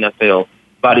off the NFL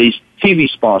by these TV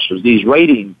sponsors, these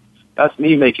ratings. That's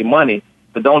me making money.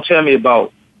 But don't tell me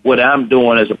about what I'm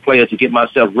doing as a player to get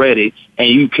myself ready, and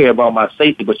you care about my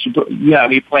safety, but you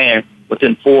have me playing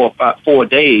within 4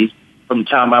 days from the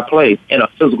time I play in a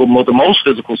physical, the most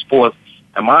physical sport,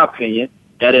 in my opinion,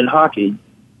 that in hockey.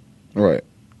 Right.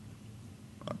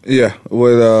 Yeah.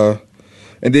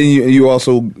 And then you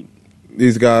also,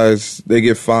 these guys, they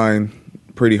get fined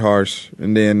pretty harsh,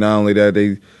 and then not only that,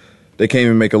 they can't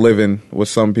even make a living with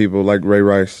some people like Ray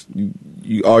Rice.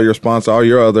 All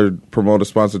your other promoter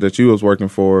sponsors that you was working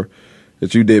for,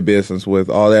 that you did business with,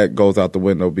 all that goes out the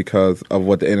window because of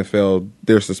what the NFL,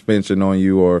 their suspension on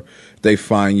you, or they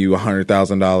fine you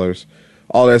 $100,000.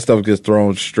 All that stuff gets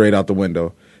thrown straight out the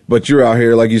window. But you're out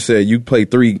here, like you said, you played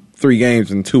three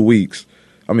games in 2 weeks.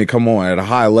 I mean, come on, at a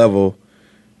high level.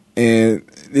 And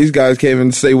these guys can't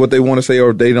even say what they want to say,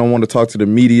 or they don't want to talk to the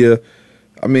media.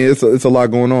 I mean, it's a lot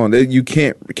going on. You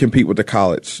can't compete with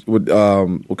college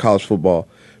football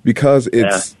because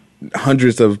it's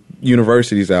hundreds of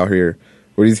universities out here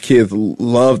where these kids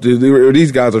love to. Or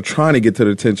these guys are trying to get to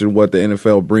the attention what the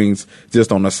NFL brings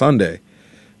just on a Sunday.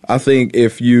 I think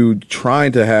if you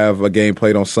trying to have a game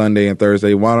played on Sunday and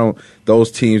Thursday, why don't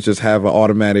those teams just have an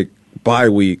automatic bye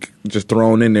week just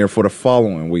thrown in there for the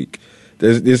following week?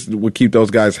 This would keep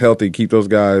those guys healthy, keep those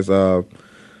guys.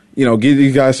 Give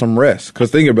these guys some rest.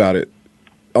 Because think about it.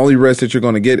 Only rest that you're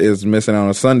going to get is missing out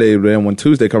on Sunday. But then when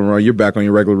Tuesday comes around, you're back on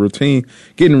your regular routine,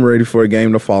 getting ready for a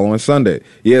game the following Sunday.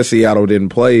 Yeah, Seattle didn't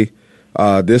play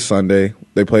this Sunday.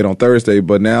 They played on Thursday.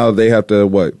 But now they have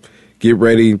to, get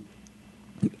ready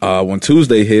when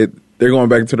Tuesday hit. They're going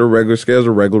back to their regular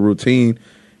schedule, regular routine.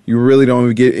 You really don't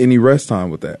even get any rest time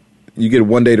with that. You get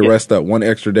 1 day to rest up, 1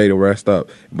 extra day to rest up.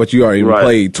 But you already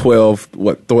played 12,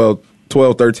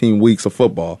 13 weeks of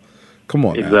football. Come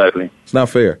on. Exactly. Now. It's not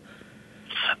fair.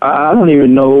 I don't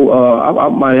even know. I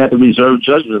might have to reserve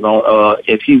judgment on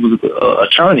if he was an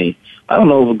attorney. I don't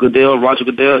know if Roger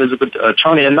Goodell is a good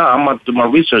attorney or not. I'm going to do my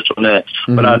research on that.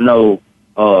 Mm-hmm. But I know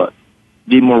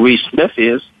Maurice Smith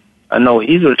is. I know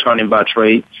he's an attorney by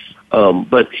trade.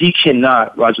 But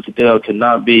Roger Goodell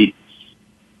cannot be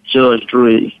judge,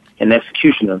 jury, and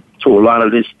executioner to a lot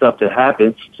of this stuff that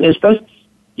happens. Especially,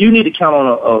 you need to count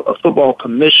on a football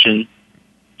commission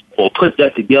or put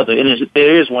that together. And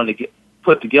there is one to get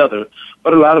put together.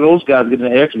 But a lot of those guys get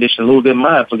in the air conditioner, lose their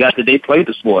mind, forgot that they played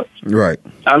the sport. Right.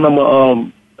 I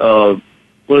remember,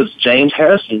 James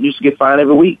Harrison used to get fined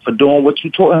every week for doing what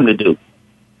you told him to do.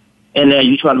 And then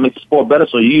you try to make the sport better,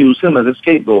 so you use him as a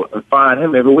scapegoat and fine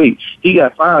him every week. He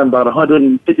got fined about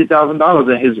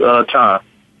 $150,000 in his time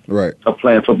of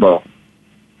playing football.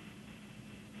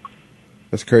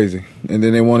 That's crazy. And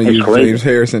then they want to use James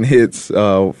Harrison hits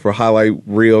for highlight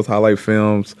reels, highlight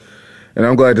films. And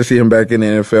I'm glad to see him back in the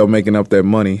NFL making up that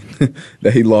money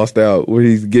that he lost out, where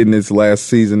he's getting his last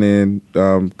season in,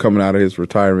 coming out of his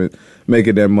retirement,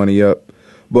 making that money up.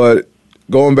 But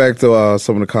going back to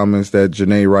some of the comments that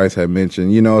Janae Rice had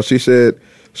mentioned, she said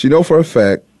she know for a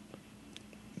fact,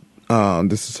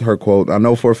 this is her quote, "I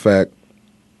know for a fact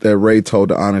that Ray told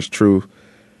the honest truth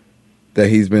that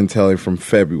he's been telling from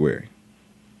February."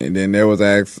 And then there was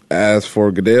as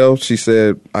for Goodell, she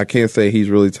said, "I can't say he's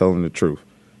really telling the truth,"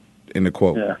 in the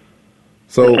quote. Yeah.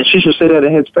 So, and she should say that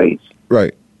in his face.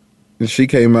 Right. And she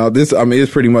came out,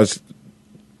 it's pretty much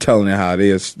telling it how it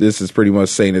is. This is pretty much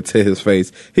saying it to his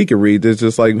face. He can read this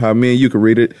just like how me and you can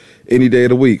read it any day of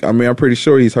the week. I'm pretty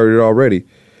sure he's heard it already.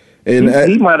 And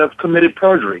he might have committed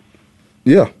perjury.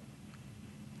 Yeah.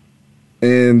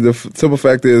 And the simple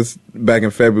fact is, back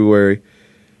in February,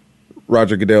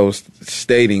 Roger Goodell was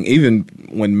stating, even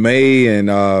when May and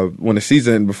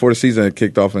before the season had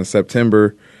kicked off in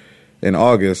September and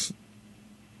August,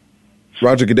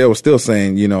 Roger Goodell was still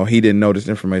saying, he didn't know this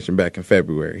information back in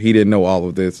February. He didn't know all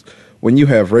of this. When you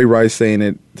have Ray Rice saying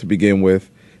it to begin with,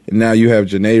 and now you have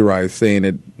Janae Rice saying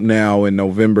it now in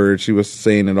November, she was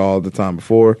saying it all the time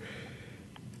before.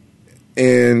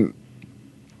 And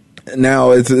now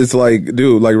it's like,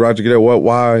 dude, like Roger Goodell,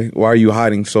 why are you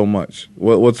hiding so much?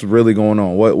 What's really going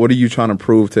on? What are you trying to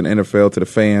prove to the NFL, to the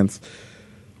fans?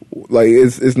 Like,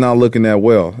 it's not looking that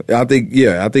well. I think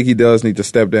he does need to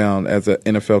step down as an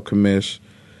NFL commish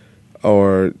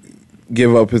or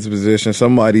give up his position.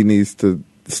 Somebody needs to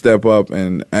step up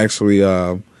and actually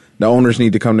the owners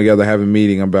need to come together, have a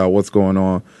meeting about what's going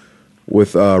on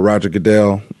with Roger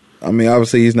Goodell.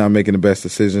 Obviously he's not making the best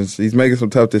decisions. He's making some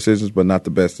tough decisions, but not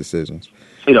the best decisions.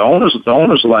 See, the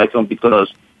owners like him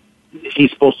because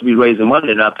he's supposed to be raising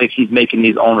money, and I think he's making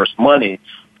these owners money.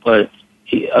 But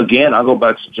again, I go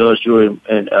back to judge, jury,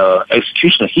 and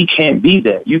executioner. He can't be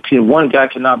that. One guy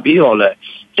cannot be all that.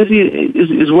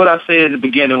 Is what I said at the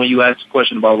beginning when you asked the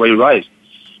question about Ray Rice.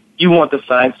 You want the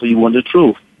facts, or you want the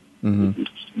truth.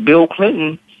 Mm-hmm. Bill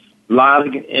Clinton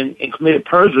lied and committed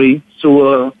perjury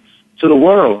to the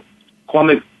world.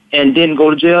 Kwamie, and didn't go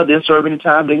to jail, didn't serve any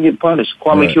time, didn't get punished.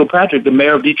 Kwame Kilpatrick, the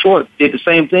mayor of Detroit, did the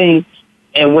same thing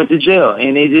and went to jail,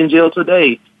 and he's in jail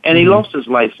today, and he lost his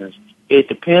license. It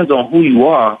depends on who you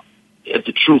are if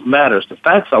the truth matters. The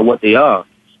facts are what they are.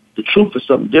 The truth is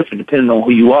something different depending on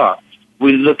who you are.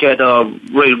 We look at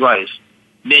Ray Rice.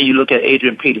 Then you look at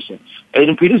Adrian Peterson.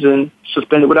 Adrian Peterson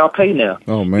suspended without pay now.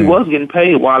 Oh, man. He was getting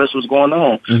paid while this was going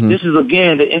on. Mm-hmm. This is,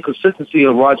 again, the inconsistency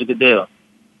of Roger Goodell.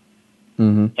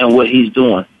 Mm-hmm. And what he's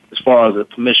doing as far as a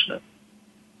commissioner.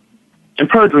 And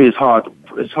perjury is hard.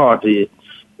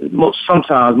 Most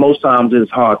times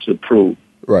it's hard to prove.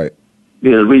 Right.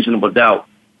 There's a reasonable doubt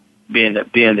being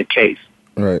the case.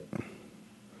 Right.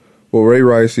 Well, Ray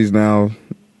Rice, he's now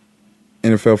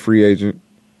NFL free agent,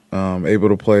 able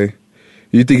to play.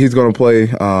 You think he's going to play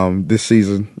this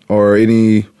season or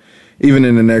even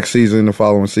in the next season, the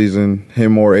following season,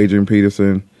 him or Adrian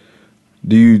Peterson?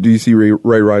 Do you see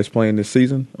Ray Rice playing this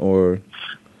season, or?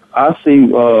 I see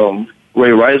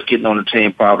Ray Rice getting on the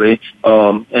team probably,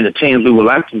 and the teams we would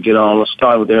like to get on. Let's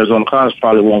start with the Arizona Cardinals.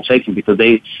 Probably won't take him because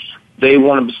they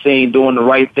want to be seen doing the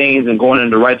right things and going in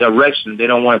the right direction. They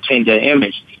don't want to change their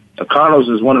image. The Cardinals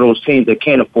is one of those teams that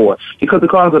can't afford, because the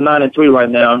Cardinals are 9-3 right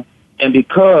now, and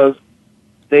because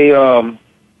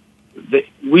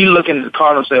we look at the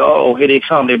Cardinals and say, "Oh, here they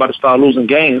come. They're about to start losing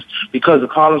games," because the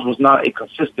Cardinals was not a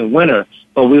consistent winner.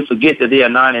 But we forget that they are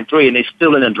 9-3 and they're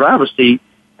still in the driver's seat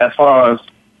as far as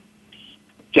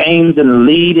games and the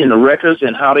lead and the records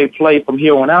and how they play from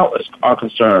here on out are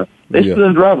concerned. They're still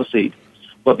in the driver's seat.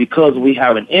 But because we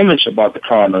have an image about the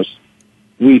Cardinals,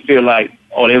 we feel like,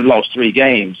 oh, they've lost 3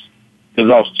 games. They've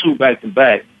lost 2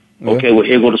 back-to-back. Yeah. Okay, well,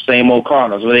 here go the same old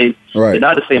Cardinals. Well, they're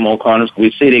not the same old Cardinals.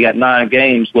 We see they got 9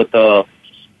 games with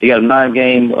they got a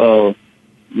 9-game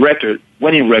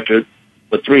winning record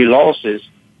with 3 losses,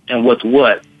 and with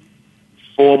 4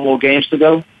 more games to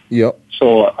go. Yep.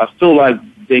 So I feel like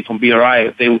they can be all right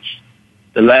if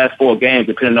the last 4 games,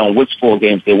 depending on which 4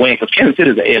 games they win, because Kansas City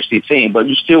is an AFC team, but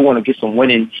you still want to get some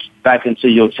winning back into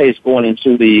your taste going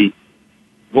into the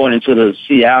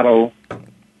Seattle,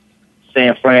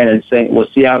 San Fran, and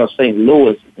Seattle, St.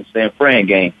 Louis, and San Fran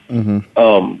game. Mm-hmm.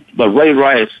 But Ray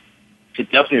Rice could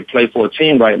definitely play for a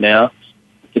team right now.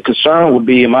 The concern would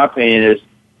be, in my opinion, is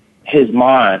his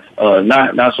mind,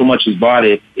 not so much his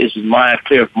body. Is his mind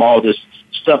clear from all this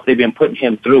stuff they've been putting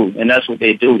him through? And that's what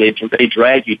they do. They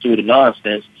drag you through the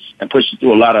nonsense and push you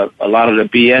through a lot of the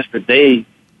BS that they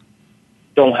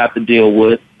don't have to deal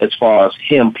with as far as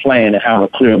him playing and having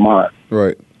a clear mind.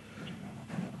 Right.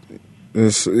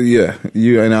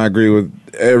 You and I agree with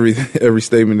every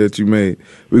statement that you made.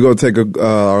 We're going to take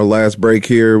our last break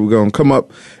here. We're going to come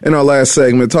up in our last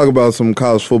segment, talk about some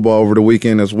college football over the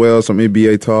weekend as well, some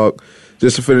NBA talk.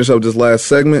 Just to finish up this last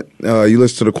segment, you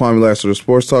listen to the Kwamie Lassiter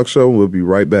Sports Talk Show. We'll be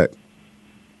right back.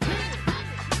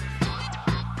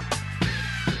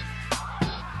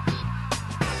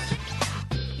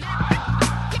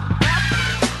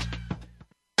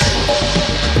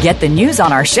 Get the news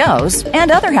on our shows and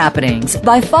other happenings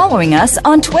by following us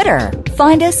on Twitter.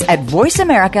 Find us at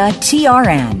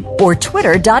VoiceAmericaTRN or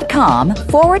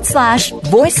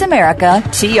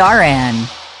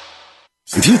twitter.com/VoiceAmericaTRN.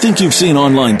 If you think you've seen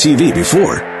online TV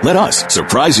before, let us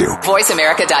surprise you.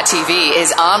 VoiceAmerica.tv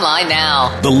is online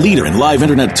now. The leader in live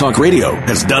internet talk radio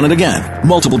has done it again.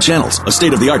 Multiple channels, a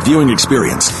state-of-the-art viewing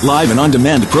experience, live and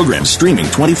on-demand programs streaming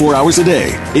 24 hours a day.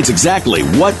 It's exactly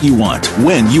what you want,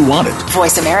 when you want it.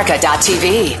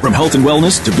 VoiceAmerica.tv. From health and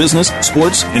wellness to business,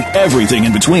 sports, and everything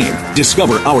in between.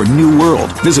 Discover our new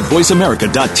world. Visit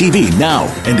VoiceAmerica.tv now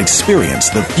and experience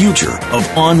the future of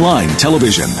online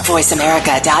television.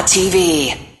 VoiceAmerica.tv.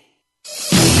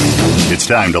 It's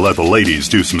time to let the ladies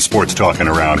do some sports talking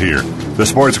around here. The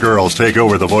sports girls take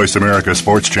over the Voice America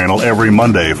Sports Channel every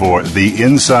Monday for The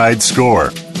Inside Score.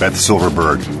 Beth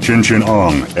Silverberg, Chin Chin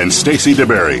Ong, and Stacey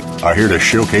DeBerry are here to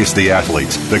showcase the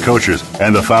athletes, the coaches,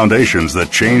 and the foundations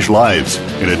that change lives.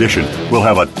 In addition, we'll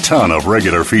have a ton of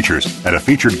regular features and a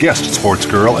featured guest sports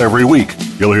girl every week.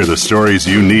 You'll hear the stories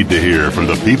you need to hear from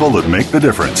the people that make the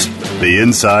difference. The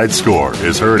Inside Score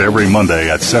is heard every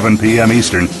Monday at 7 p.m.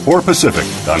 Eastern, 4 Pacific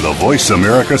on the Voice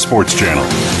America Sports Channel.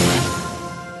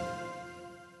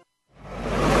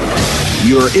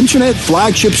 Your internet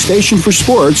flagship station for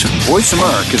sports, Voice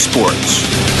America Sports.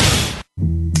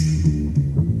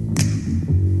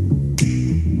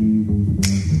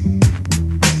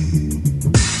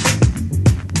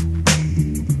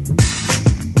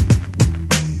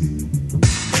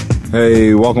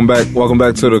 Hey, welcome back. Welcome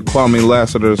back to the Kwamie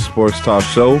Lassiter Sports Talk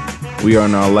Show. We are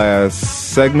in our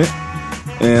last segment.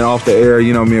 And off the air,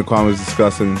 you know, me and Kwamie was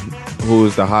discussing who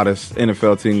is the hottest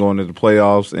NFL team going to the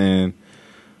playoffs and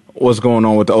what's going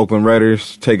on with the Oakland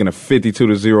Raiders taking a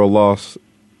 52-0 loss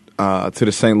to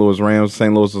the St. Louis Rams.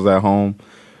 St. Louis was at home.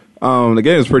 The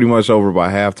game was pretty much over by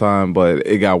halftime, but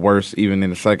it got worse even in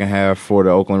the second half for the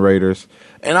Oakland Raiders.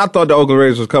 And I thought the Oakland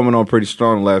Raiders was coming on pretty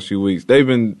strong the last few weeks. They've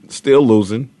been still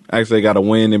losing. Actually, they got a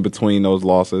win in between those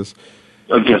losses.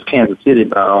 Against Kansas City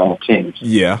by all teams.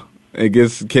 Yeah,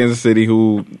 against Kansas City,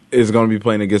 who is going to be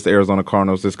playing against the Arizona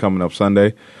Cardinals this coming up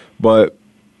Sunday. But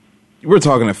we're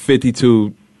talking a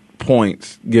 52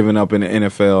 points given up in the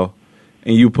NFL,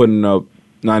 and you putting up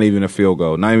not even a field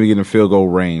goal, not even getting field goal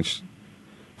range.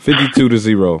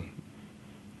 52-0.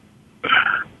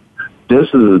 This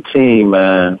is a team,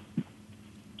 man.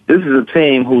 This is a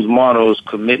team whose motto is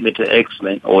commitment to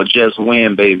excellence or just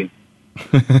win, baby.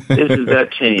 This is that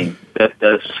team, that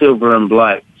silver and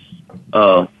black.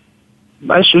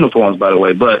 Nice uniforms, by the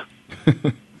way. But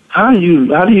how do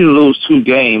you lose 2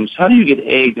 games? How do you get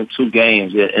egged in 2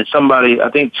 games? And somebody, I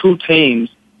think 2 teams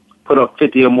put up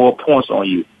 50 or more points on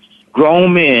you.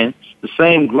 Grown men, the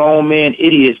same grown men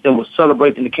idiots that were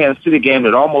celebrating the Kansas City game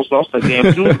that almost lost that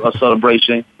game through a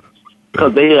celebration.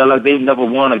 Because they are like they've never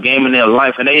won a game in their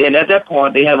life, and at that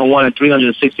point they haven't won in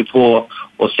 364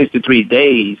 or 63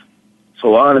 days.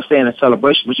 So I understand the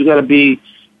celebration, but you got to be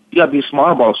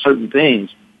smart about certain things.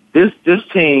 This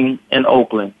team in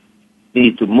Oakland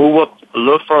need to move up a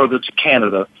little further to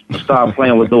Canada and start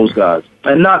playing with those guys,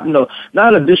 and not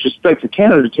a disrespect to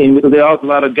Canada team, because there are a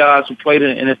lot of guys who played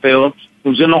in the NFL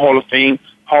who's in the Hall of Fame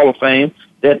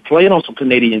that played on some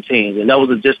Canadian teams, and that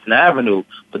was just an avenue.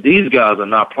 But these guys are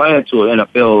not playing to an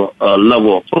NFL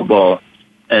level of football,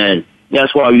 and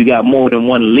that's why you got more than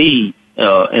one league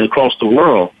across the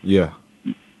world. Yeah.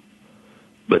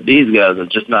 But these guys are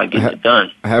just not getting it done.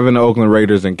 Having the Oakland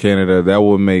Raiders in Canada, that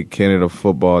would make Canada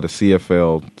football, the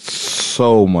CFL,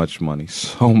 so much money,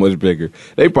 so much bigger.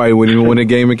 They probably wouldn't even win a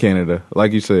game in Canada,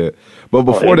 like you said. But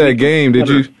before that game,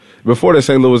 before the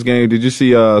St. Louis game, did you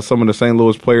see some of the St.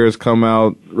 Louis players come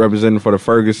out representing for the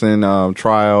Ferguson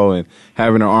trial and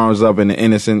having their arms up in the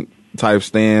innocent type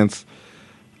stance?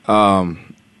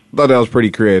 I thought that was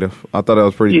pretty creative. I thought that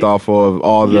was pretty thoughtful of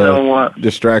all the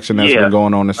distraction that's been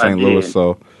going on in St. Louis.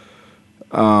 So,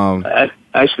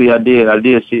 actually, I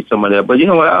did see some of that. But you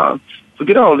know what?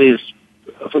 Forget all this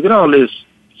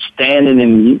standing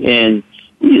and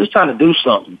we're just trying to do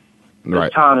something. Right.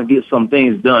 It's time to get some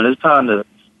things done. It's time to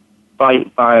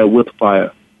fight fire with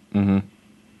fire.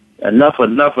 Mm-hmm. Enough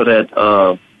of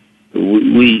that.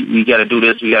 We got to do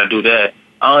this. We got to do that.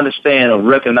 I understand of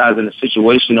recognizing the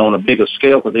situation on a bigger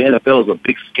scale, because the NFL is a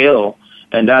big scale,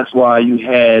 and that's why you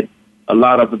had a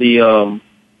lot of the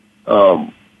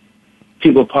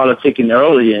people politicking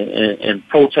earlier and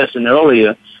protesting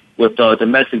earlier with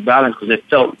domestic violence, because they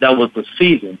felt that was the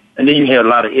season. And then you had a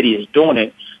lot of idiots doing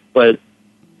it, but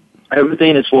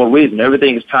everything is for a reason.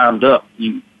 Everything is timed up.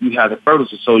 You have the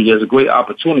purpose, so there's a great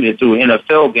opportunity to do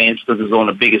NFL games because it's on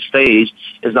the biggest stage.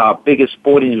 It's our biggest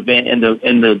sporting event in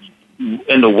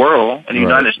the world, in the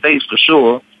United States for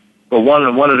sure. But one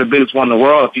of the biggest one in the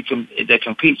world that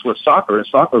competes with soccer, and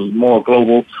soccer is more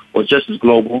global or just as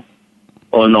global.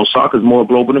 Or no, soccer is more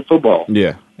global than football.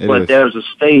 Yeah, but there's a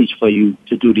stage for you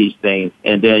to do these things,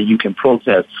 and then you can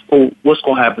protest. Oh, what's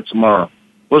going to happen tomorrow?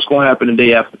 What's going to happen the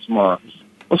day after tomorrow?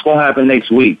 What's going to happen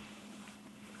next week?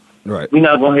 Right. We're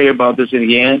not going to hear about this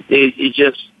again. It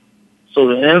just so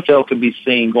the NFL can be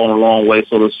seen going a long way.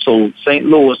 So St.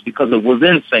 Louis, because it was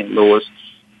in St. Louis,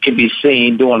 can be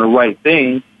seen doing the right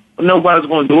thing. But nobody's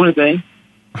going to do anything.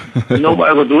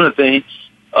 Nobody's going to do anything.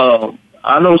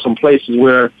 I know some places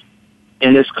where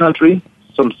in this country,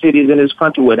 some cities in this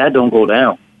country where that don't go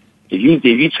down. If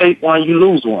you take one, you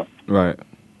lose one. Right.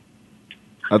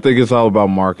 I think it's all about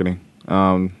marketing.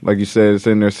 Like you said, it's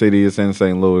in their city. It's in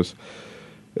St. Louis.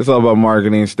 It's all about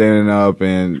marketing, standing up,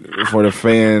 and for the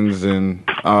fans and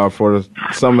for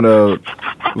some of the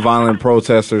violent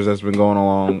protesters that's been going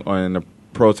along, and the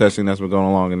protesting that's been going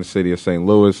along in the city of St.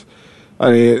 Louis.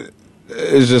 I mean,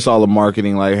 it's just all the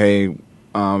marketing. Like, hey,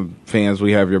 fans,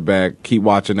 we have your back. Keep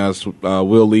watching us.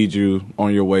 We'll lead you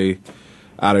on your way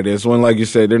out of this. When, like you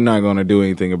said, they're not going to do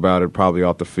anything about it, probably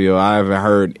off the field. I haven't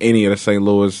heard any of the St.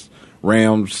 Louis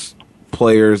Rams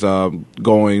players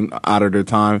going out of their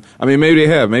time. I mean, maybe they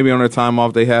have. Maybe on their time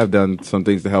off they have done some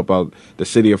things to help out the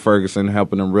city of Ferguson,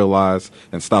 helping them realize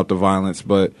and stop the violence.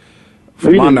 But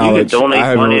from my knowledge, you can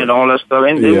donate money and all that stuff.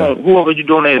 And whoever you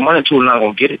donate money to is not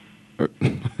going to get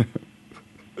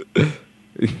it.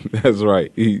 That's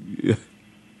right. You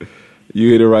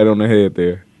hit it right on the head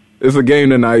there. It's a game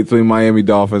tonight between Miami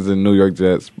Dolphins and New York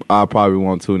Jets. I probably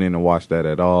won't tune in and watch that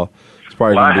at all. It's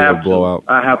probably going to be a blowout.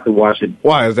 I have to watch it.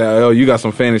 Why is that? Oh, you got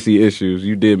some fantasy issues.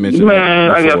 You did mention that.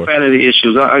 Man, I got fantasy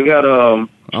issues. I got I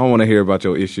don't want to hear about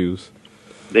your issues.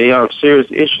 They are serious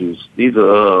issues. These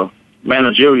are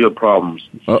managerial problems.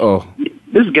 Uh-oh.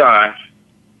 This guy,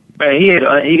 man, he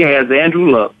has Andrew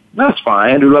Luck. That's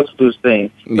fine. Andrew Luck's do his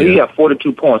thing. But he got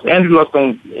 42 points. Andrew Luck,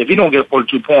 if he don't get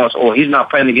 42 points, or he's not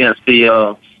playing against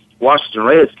the Washington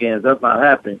Redskins, that's not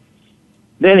happening.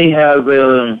 Then he has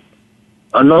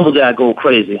another guy go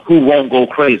crazy. Who won't go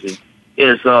crazy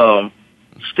is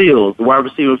Steele, the wide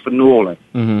receiver for New Orleans.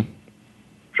 Mm-hmm.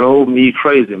 Drove me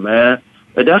crazy, man.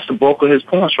 But that's the bulk of his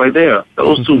points right there.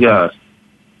 Those two guys.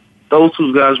 Those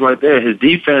two guys right there. His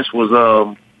defense was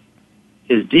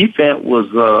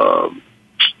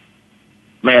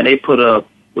man,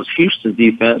 was Houston's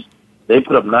defense. They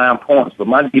put up 9 points. But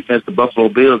my defense, the Buffalo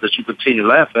Bills, that you continue to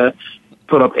laugh at,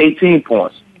 put up 18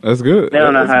 points. That's good. Now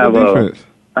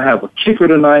I have a kicker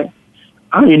tonight.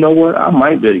 You know what? I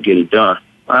might be able to get it done.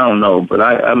 I don't know, but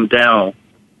I'm down.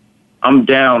 I'm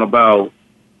down about.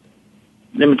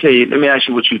 Let me ask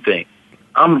you what you think.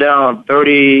 I'm down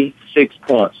 36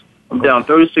 points. I'm down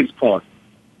 36 points.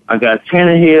 I got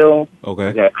Tannehill. Okay.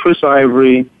 I got Chris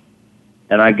Ivory,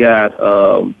 and I got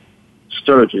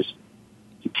Sturgis,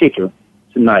 the kicker,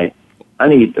 tonight. I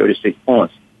need 36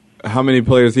 points. How many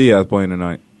players he has playing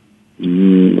tonight?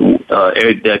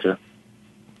 Eric Decker.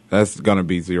 That's gonna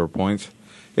be 0 points.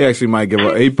 He actually might give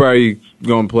up. He probably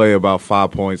gonna play about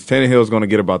 5 points. Tannehill's gonna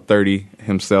get about 30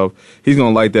 himself. He's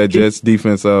gonna light that Jets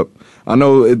defense up. I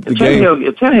know if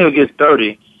Tannehill gets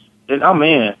 30, then I'm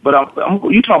in. But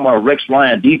you talking about Rex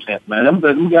Ryan defense, man?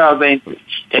 Them guys ain't.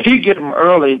 If he get them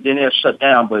early, then they'll shut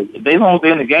down. But if they don't be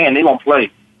in the game, they gonna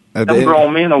play. Them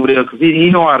grown men over there, because he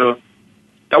know how to.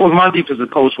 That was my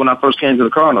defensive coach when I first came to the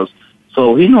Cardinals.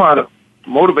 So he know how to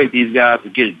motivate these guys to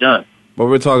get it done. But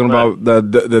we're talking about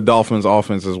the Dolphins'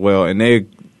 offense as well, and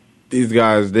these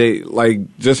guys, they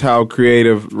like just how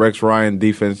creative Rex Ryan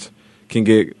defense can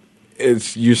get.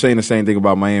 You're saying the same thing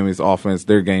about Miami's offense,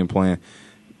 their game plan.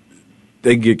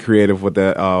 They get creative with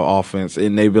that offense,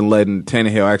 and they've been letting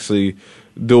Tannehill actually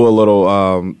do a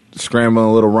little scrambling,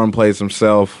 a little run plays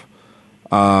himself.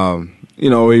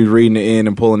 He's reading it in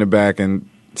and pulling it back and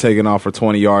taking off for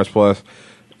 20 yards plus.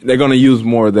 They're going to use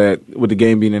more of that with the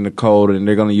game being in the cold, and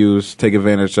they're going to take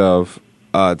advantage of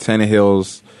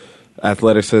Tannehill's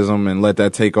athleticism and let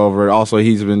that take over. Also,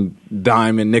 he's been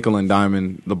nickel and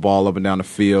diming the ball up and down the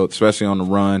field, especially on the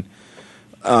run.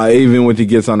 Even when he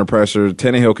gets under pressure,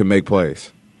 Tannehill can make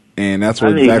plays. And that's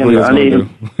what exactly what he's going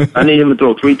to do. I need him to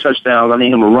throw 3 touchdowns. I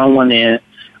need him to run one in.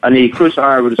 I need Chris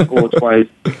Ivory to score twice.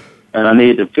 And I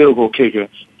need the field goal kicker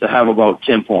to have about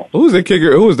 10 points. Who's the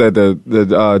kicker? Who was that?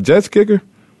 The Jets kicker?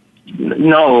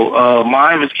 No,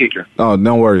 Miami's kicker. Oh,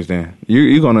 no worries, Dan.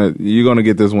 You're gonna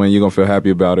get this win. You're gonna feel happy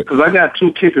about it. Because I got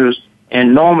 2 kickers,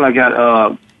 and normally I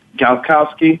got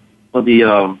Galkowski for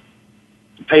the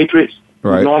Patriots.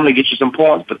 Right. He normally gets you some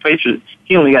points, but Patriots,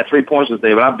 he only got 3 points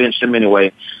today, but I benched him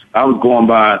anyway. I was going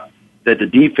by that the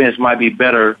defense might be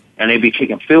better, and they'd be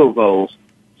kicking field goals.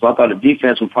 So I thought the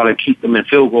defense would probably keep them in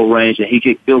field goal range, and he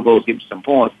kicked field goals, give him some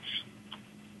points.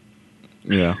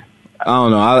 Yeah. I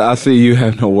don't know. I see you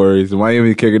have no worries. The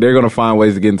Miami kicker, they're going to find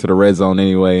ways to get into the red zone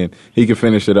anyway, and he can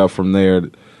finish it up from there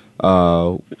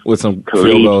with some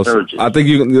field goals. I think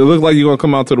it looks like you're going to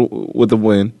come out with the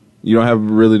win. You don't have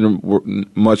really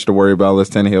much to worry about unless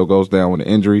Tannehill goes down with an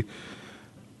injury.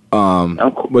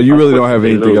 But you really don't have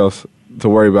anything else to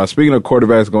worry about. Speaking of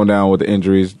quarterbacks going down with the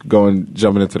injuries,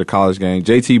 jumping into the college game,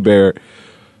 J.T. Barrett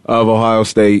of Ohio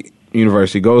State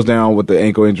University goes down with the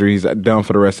ankle injury. He's done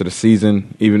for the rest of the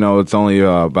season, even though it's only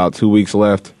about 2 weeks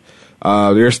left.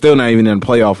 They're still not even in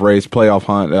playoff race, playoff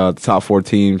hunt, the top 4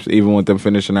 teams, even with them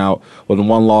finishing out with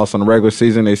 1 loss on the regular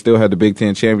season. They still had the Big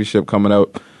Ten championship coming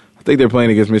up. I think they're playing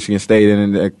against Michigan State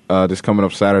this coming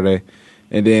up Saturday.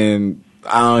 And then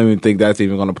I don't even think that's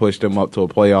even going to push them up to a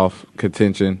playoff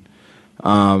contention.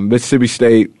 Mississippi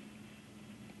State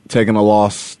taking a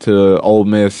loss to Ole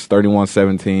Miss,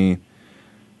 31-17.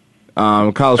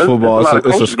 College football,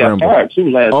 it's a scramble.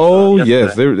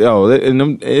 Yes.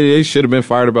 They should have been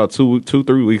fired about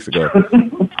 2-3 weeks ago.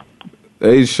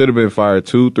 They should have been fired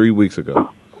 2-3 weeks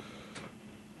ago.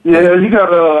 Yeah, you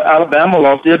got Alabama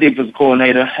lost their defensive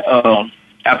coordinator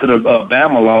after the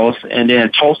Bama loss, and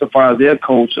then Tulsa fired their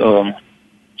coach. What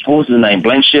was his name?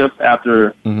 Blankenship.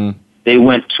 After they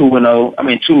went 2-0. I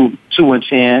mean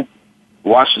 2-10.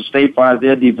 Washington State fired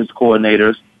their defensive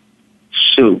coordinators.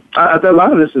 Shoot, a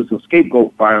lot of this is a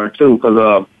scapegoat firing too,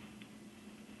 because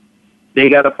they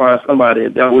got to fire somebody.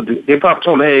 They probably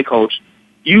told the head coach,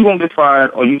 "You gonna get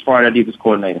fired, or you fire that defense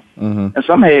coordinator." And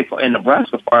some head in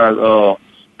Nebraska fired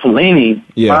Pelini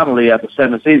finally after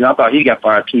 7 seasons. I thought he got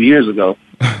fired 2 years ago.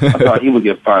 I thought he would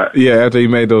get fired. Yeah, after he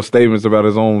made those statements about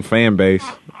his own fan base,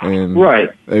 and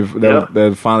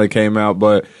that finally came out.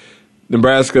 But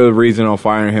Nebraska reason on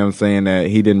firing him, saying that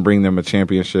he didn't bring them a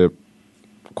championship,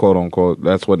 quote unquote.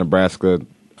 That's what Nebraska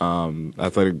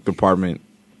athletic department.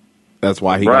 That's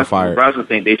why he got fired. Nebraska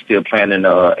think they still playing in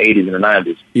the 80s and the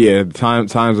 90s. Yeah,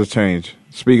 times have changed.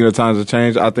 Speaking of times have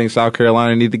changed, I think South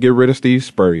Carolina need to get rid of Steve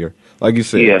Spurrier. Like you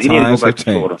said, times have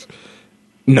changed.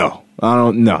 No, I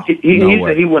don't know. He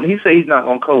said he's not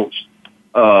going to coach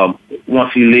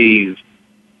once he leaves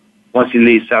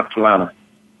South Carolina.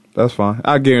 That's fine.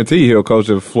 I guarantee he'll coach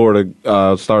if Florida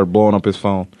started blowing up his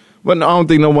phone. But I don't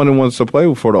think no one wants to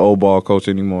play for the old ball coach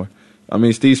anymore. I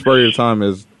mean, Steve Spurrier's time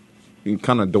is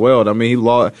kind of dwelled. I mean, he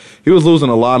was losing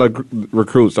a lot of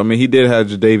recruits. I mean, he did have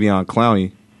Jadeveon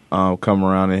Clowney come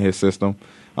around in his system.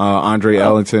 Andre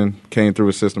Ellington came through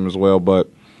his system as well. But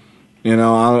you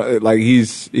know, I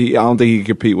don't think he can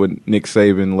compete with Nick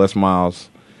Saban, Les Miles,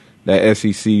 that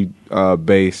SEC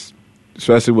base,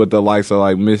 especially with the likes of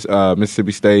like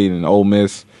Mississippi State and Ole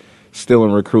Miss still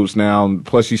in recruits now.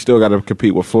 Plus, you still got to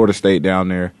compete with Florida State down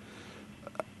there.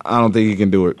 I don't think he can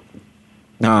do it.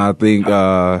 I think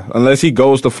unless he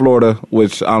goes to Florida,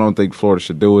 which I don't think Florida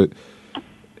should do it,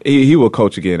 he will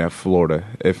coach again at Florida.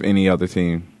 If any other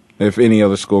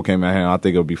school came at him, I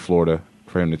think it would be Florida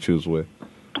for him to choose with.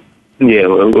 Yeah,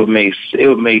 well, it would make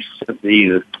sense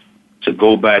either to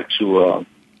go back to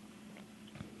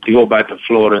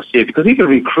Florida and see, because he can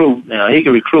recruit now. He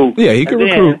can recruit. Yeah, he can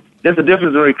recruit. There's a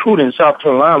difference in recruiting in South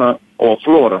Carolina or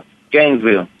Florida,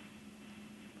 Gainesville.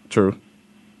 True.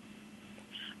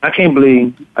 I can't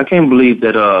believe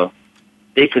that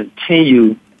they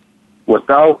continue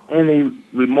without any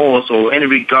remorse or any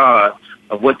regard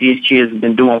of what these kids have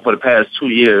been doing for the past 2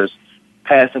 years,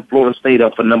 passing Florida State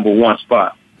up for #1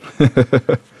 spot.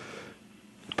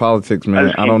 Politics,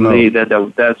 man. I don't know. I can't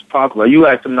believe that's popular. You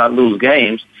ask them not to lose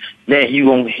games, then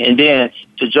then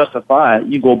to justify it,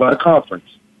 you go by the conference.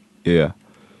 Yeah,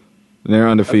 they're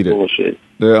undefeated. That's bullshit.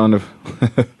 They're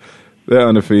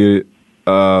undefeated.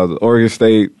 Oregon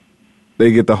State,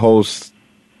 they get to host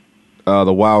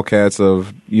the Wildcats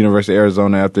of University of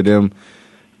Arizona after them.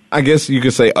 I guess you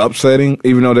could say upsetting,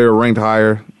 even though they were ranked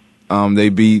higher. They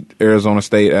beat Arizona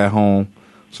State at home.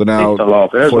 So now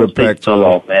Arizona State fell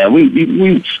off, man.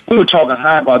 We were talking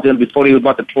high about them before they were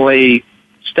about to play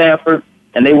Stanford,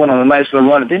 and they went on a nice little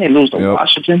run, and then they lose to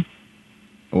Washington.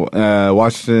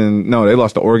 Washington. No, they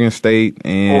lost to Oregon State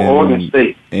and Oregon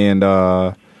State and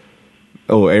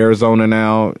Arizona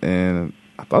now. And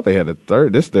I thought they had a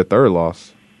third. This is their third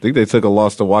loss. I think they took a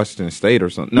loss to Washington State or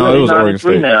something. No, it was Oregon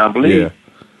State. Now, I believe.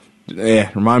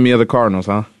 Yeah. Remind me of the Cardinals,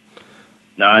 huh?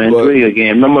 9-3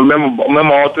 again.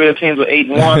 Remember all three of the teams were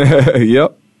 8-1.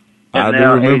 Yep, and I do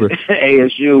remember.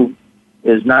 ASU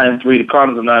is 9-3. The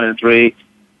Cardinals are 9-3,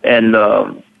 and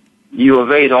U of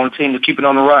A is the only team to keep it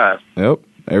on the rise. Yep,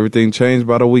 everything changed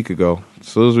about a week ago. As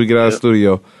soon as we get out of the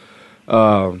studio.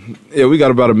 We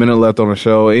got about a minute left on the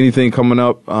show. Anything coming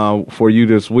up for you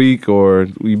this week, or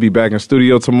will you be back in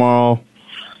studio tomorrow?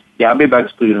 Yeah, I'll be back in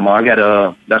studio tomorrow. I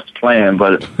got that's the plan,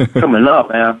 but coming up,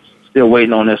 man. Still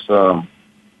waiting on this.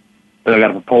 I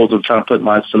got a proposal trying to put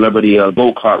my celebrity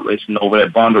go-kart racing over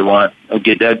at Bonder Run. I'll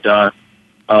get that done.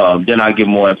 Then I'll give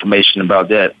more information about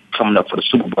that coming up for the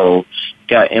Super Bowl.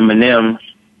 Got Eminem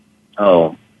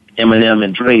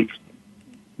and Drake.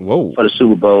 Whoa. For the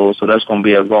Super Bowl, so that's going to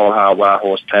be a Raw High Wild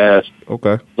Horse Pass.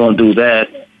 Okay. Going to do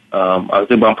that. I was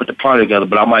thinking about putting the party together,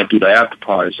 but I might do the after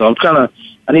party. So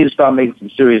I need to start making some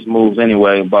serious moves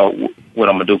anyway about what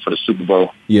I'm going to do for the Super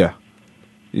Bowl. Yeah.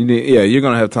 You're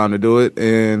going to have time to do it,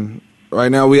 and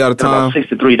right now we out of time. About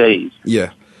 63 days.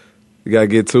 Yeah. You got to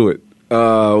get to it.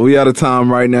 We out of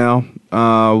time right now.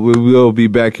 We will be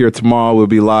back here tomorrow. We'll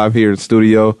be live here in the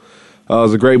studio. It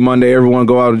was a great Monday. Everyone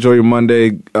go out, enjoy your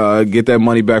Monday. Get that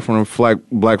money back from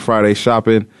Black Friday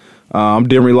shopping. I'm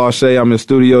Demery Lachey. I'm in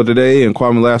studio today. And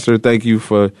Kwamie Lassiter, thank you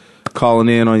for calling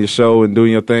in on your show and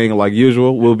doing your thing like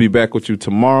usual. We'll be back with you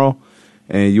tomorrow.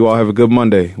 And you all have a good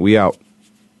Monday. We out.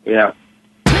 Yeah.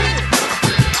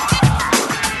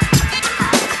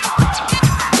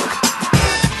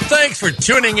 Thanks for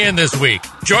tuning in this week.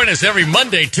 Join us every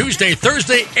Monday, Tuesday,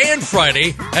 Thursday, and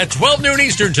Friday at 12 noon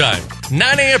Eastern Time,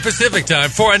 9 a.m. Pacific Time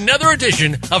for another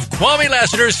edition of Kwamie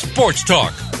Lassiter's Sports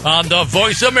Talk on the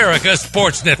Voice America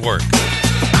Sports Network.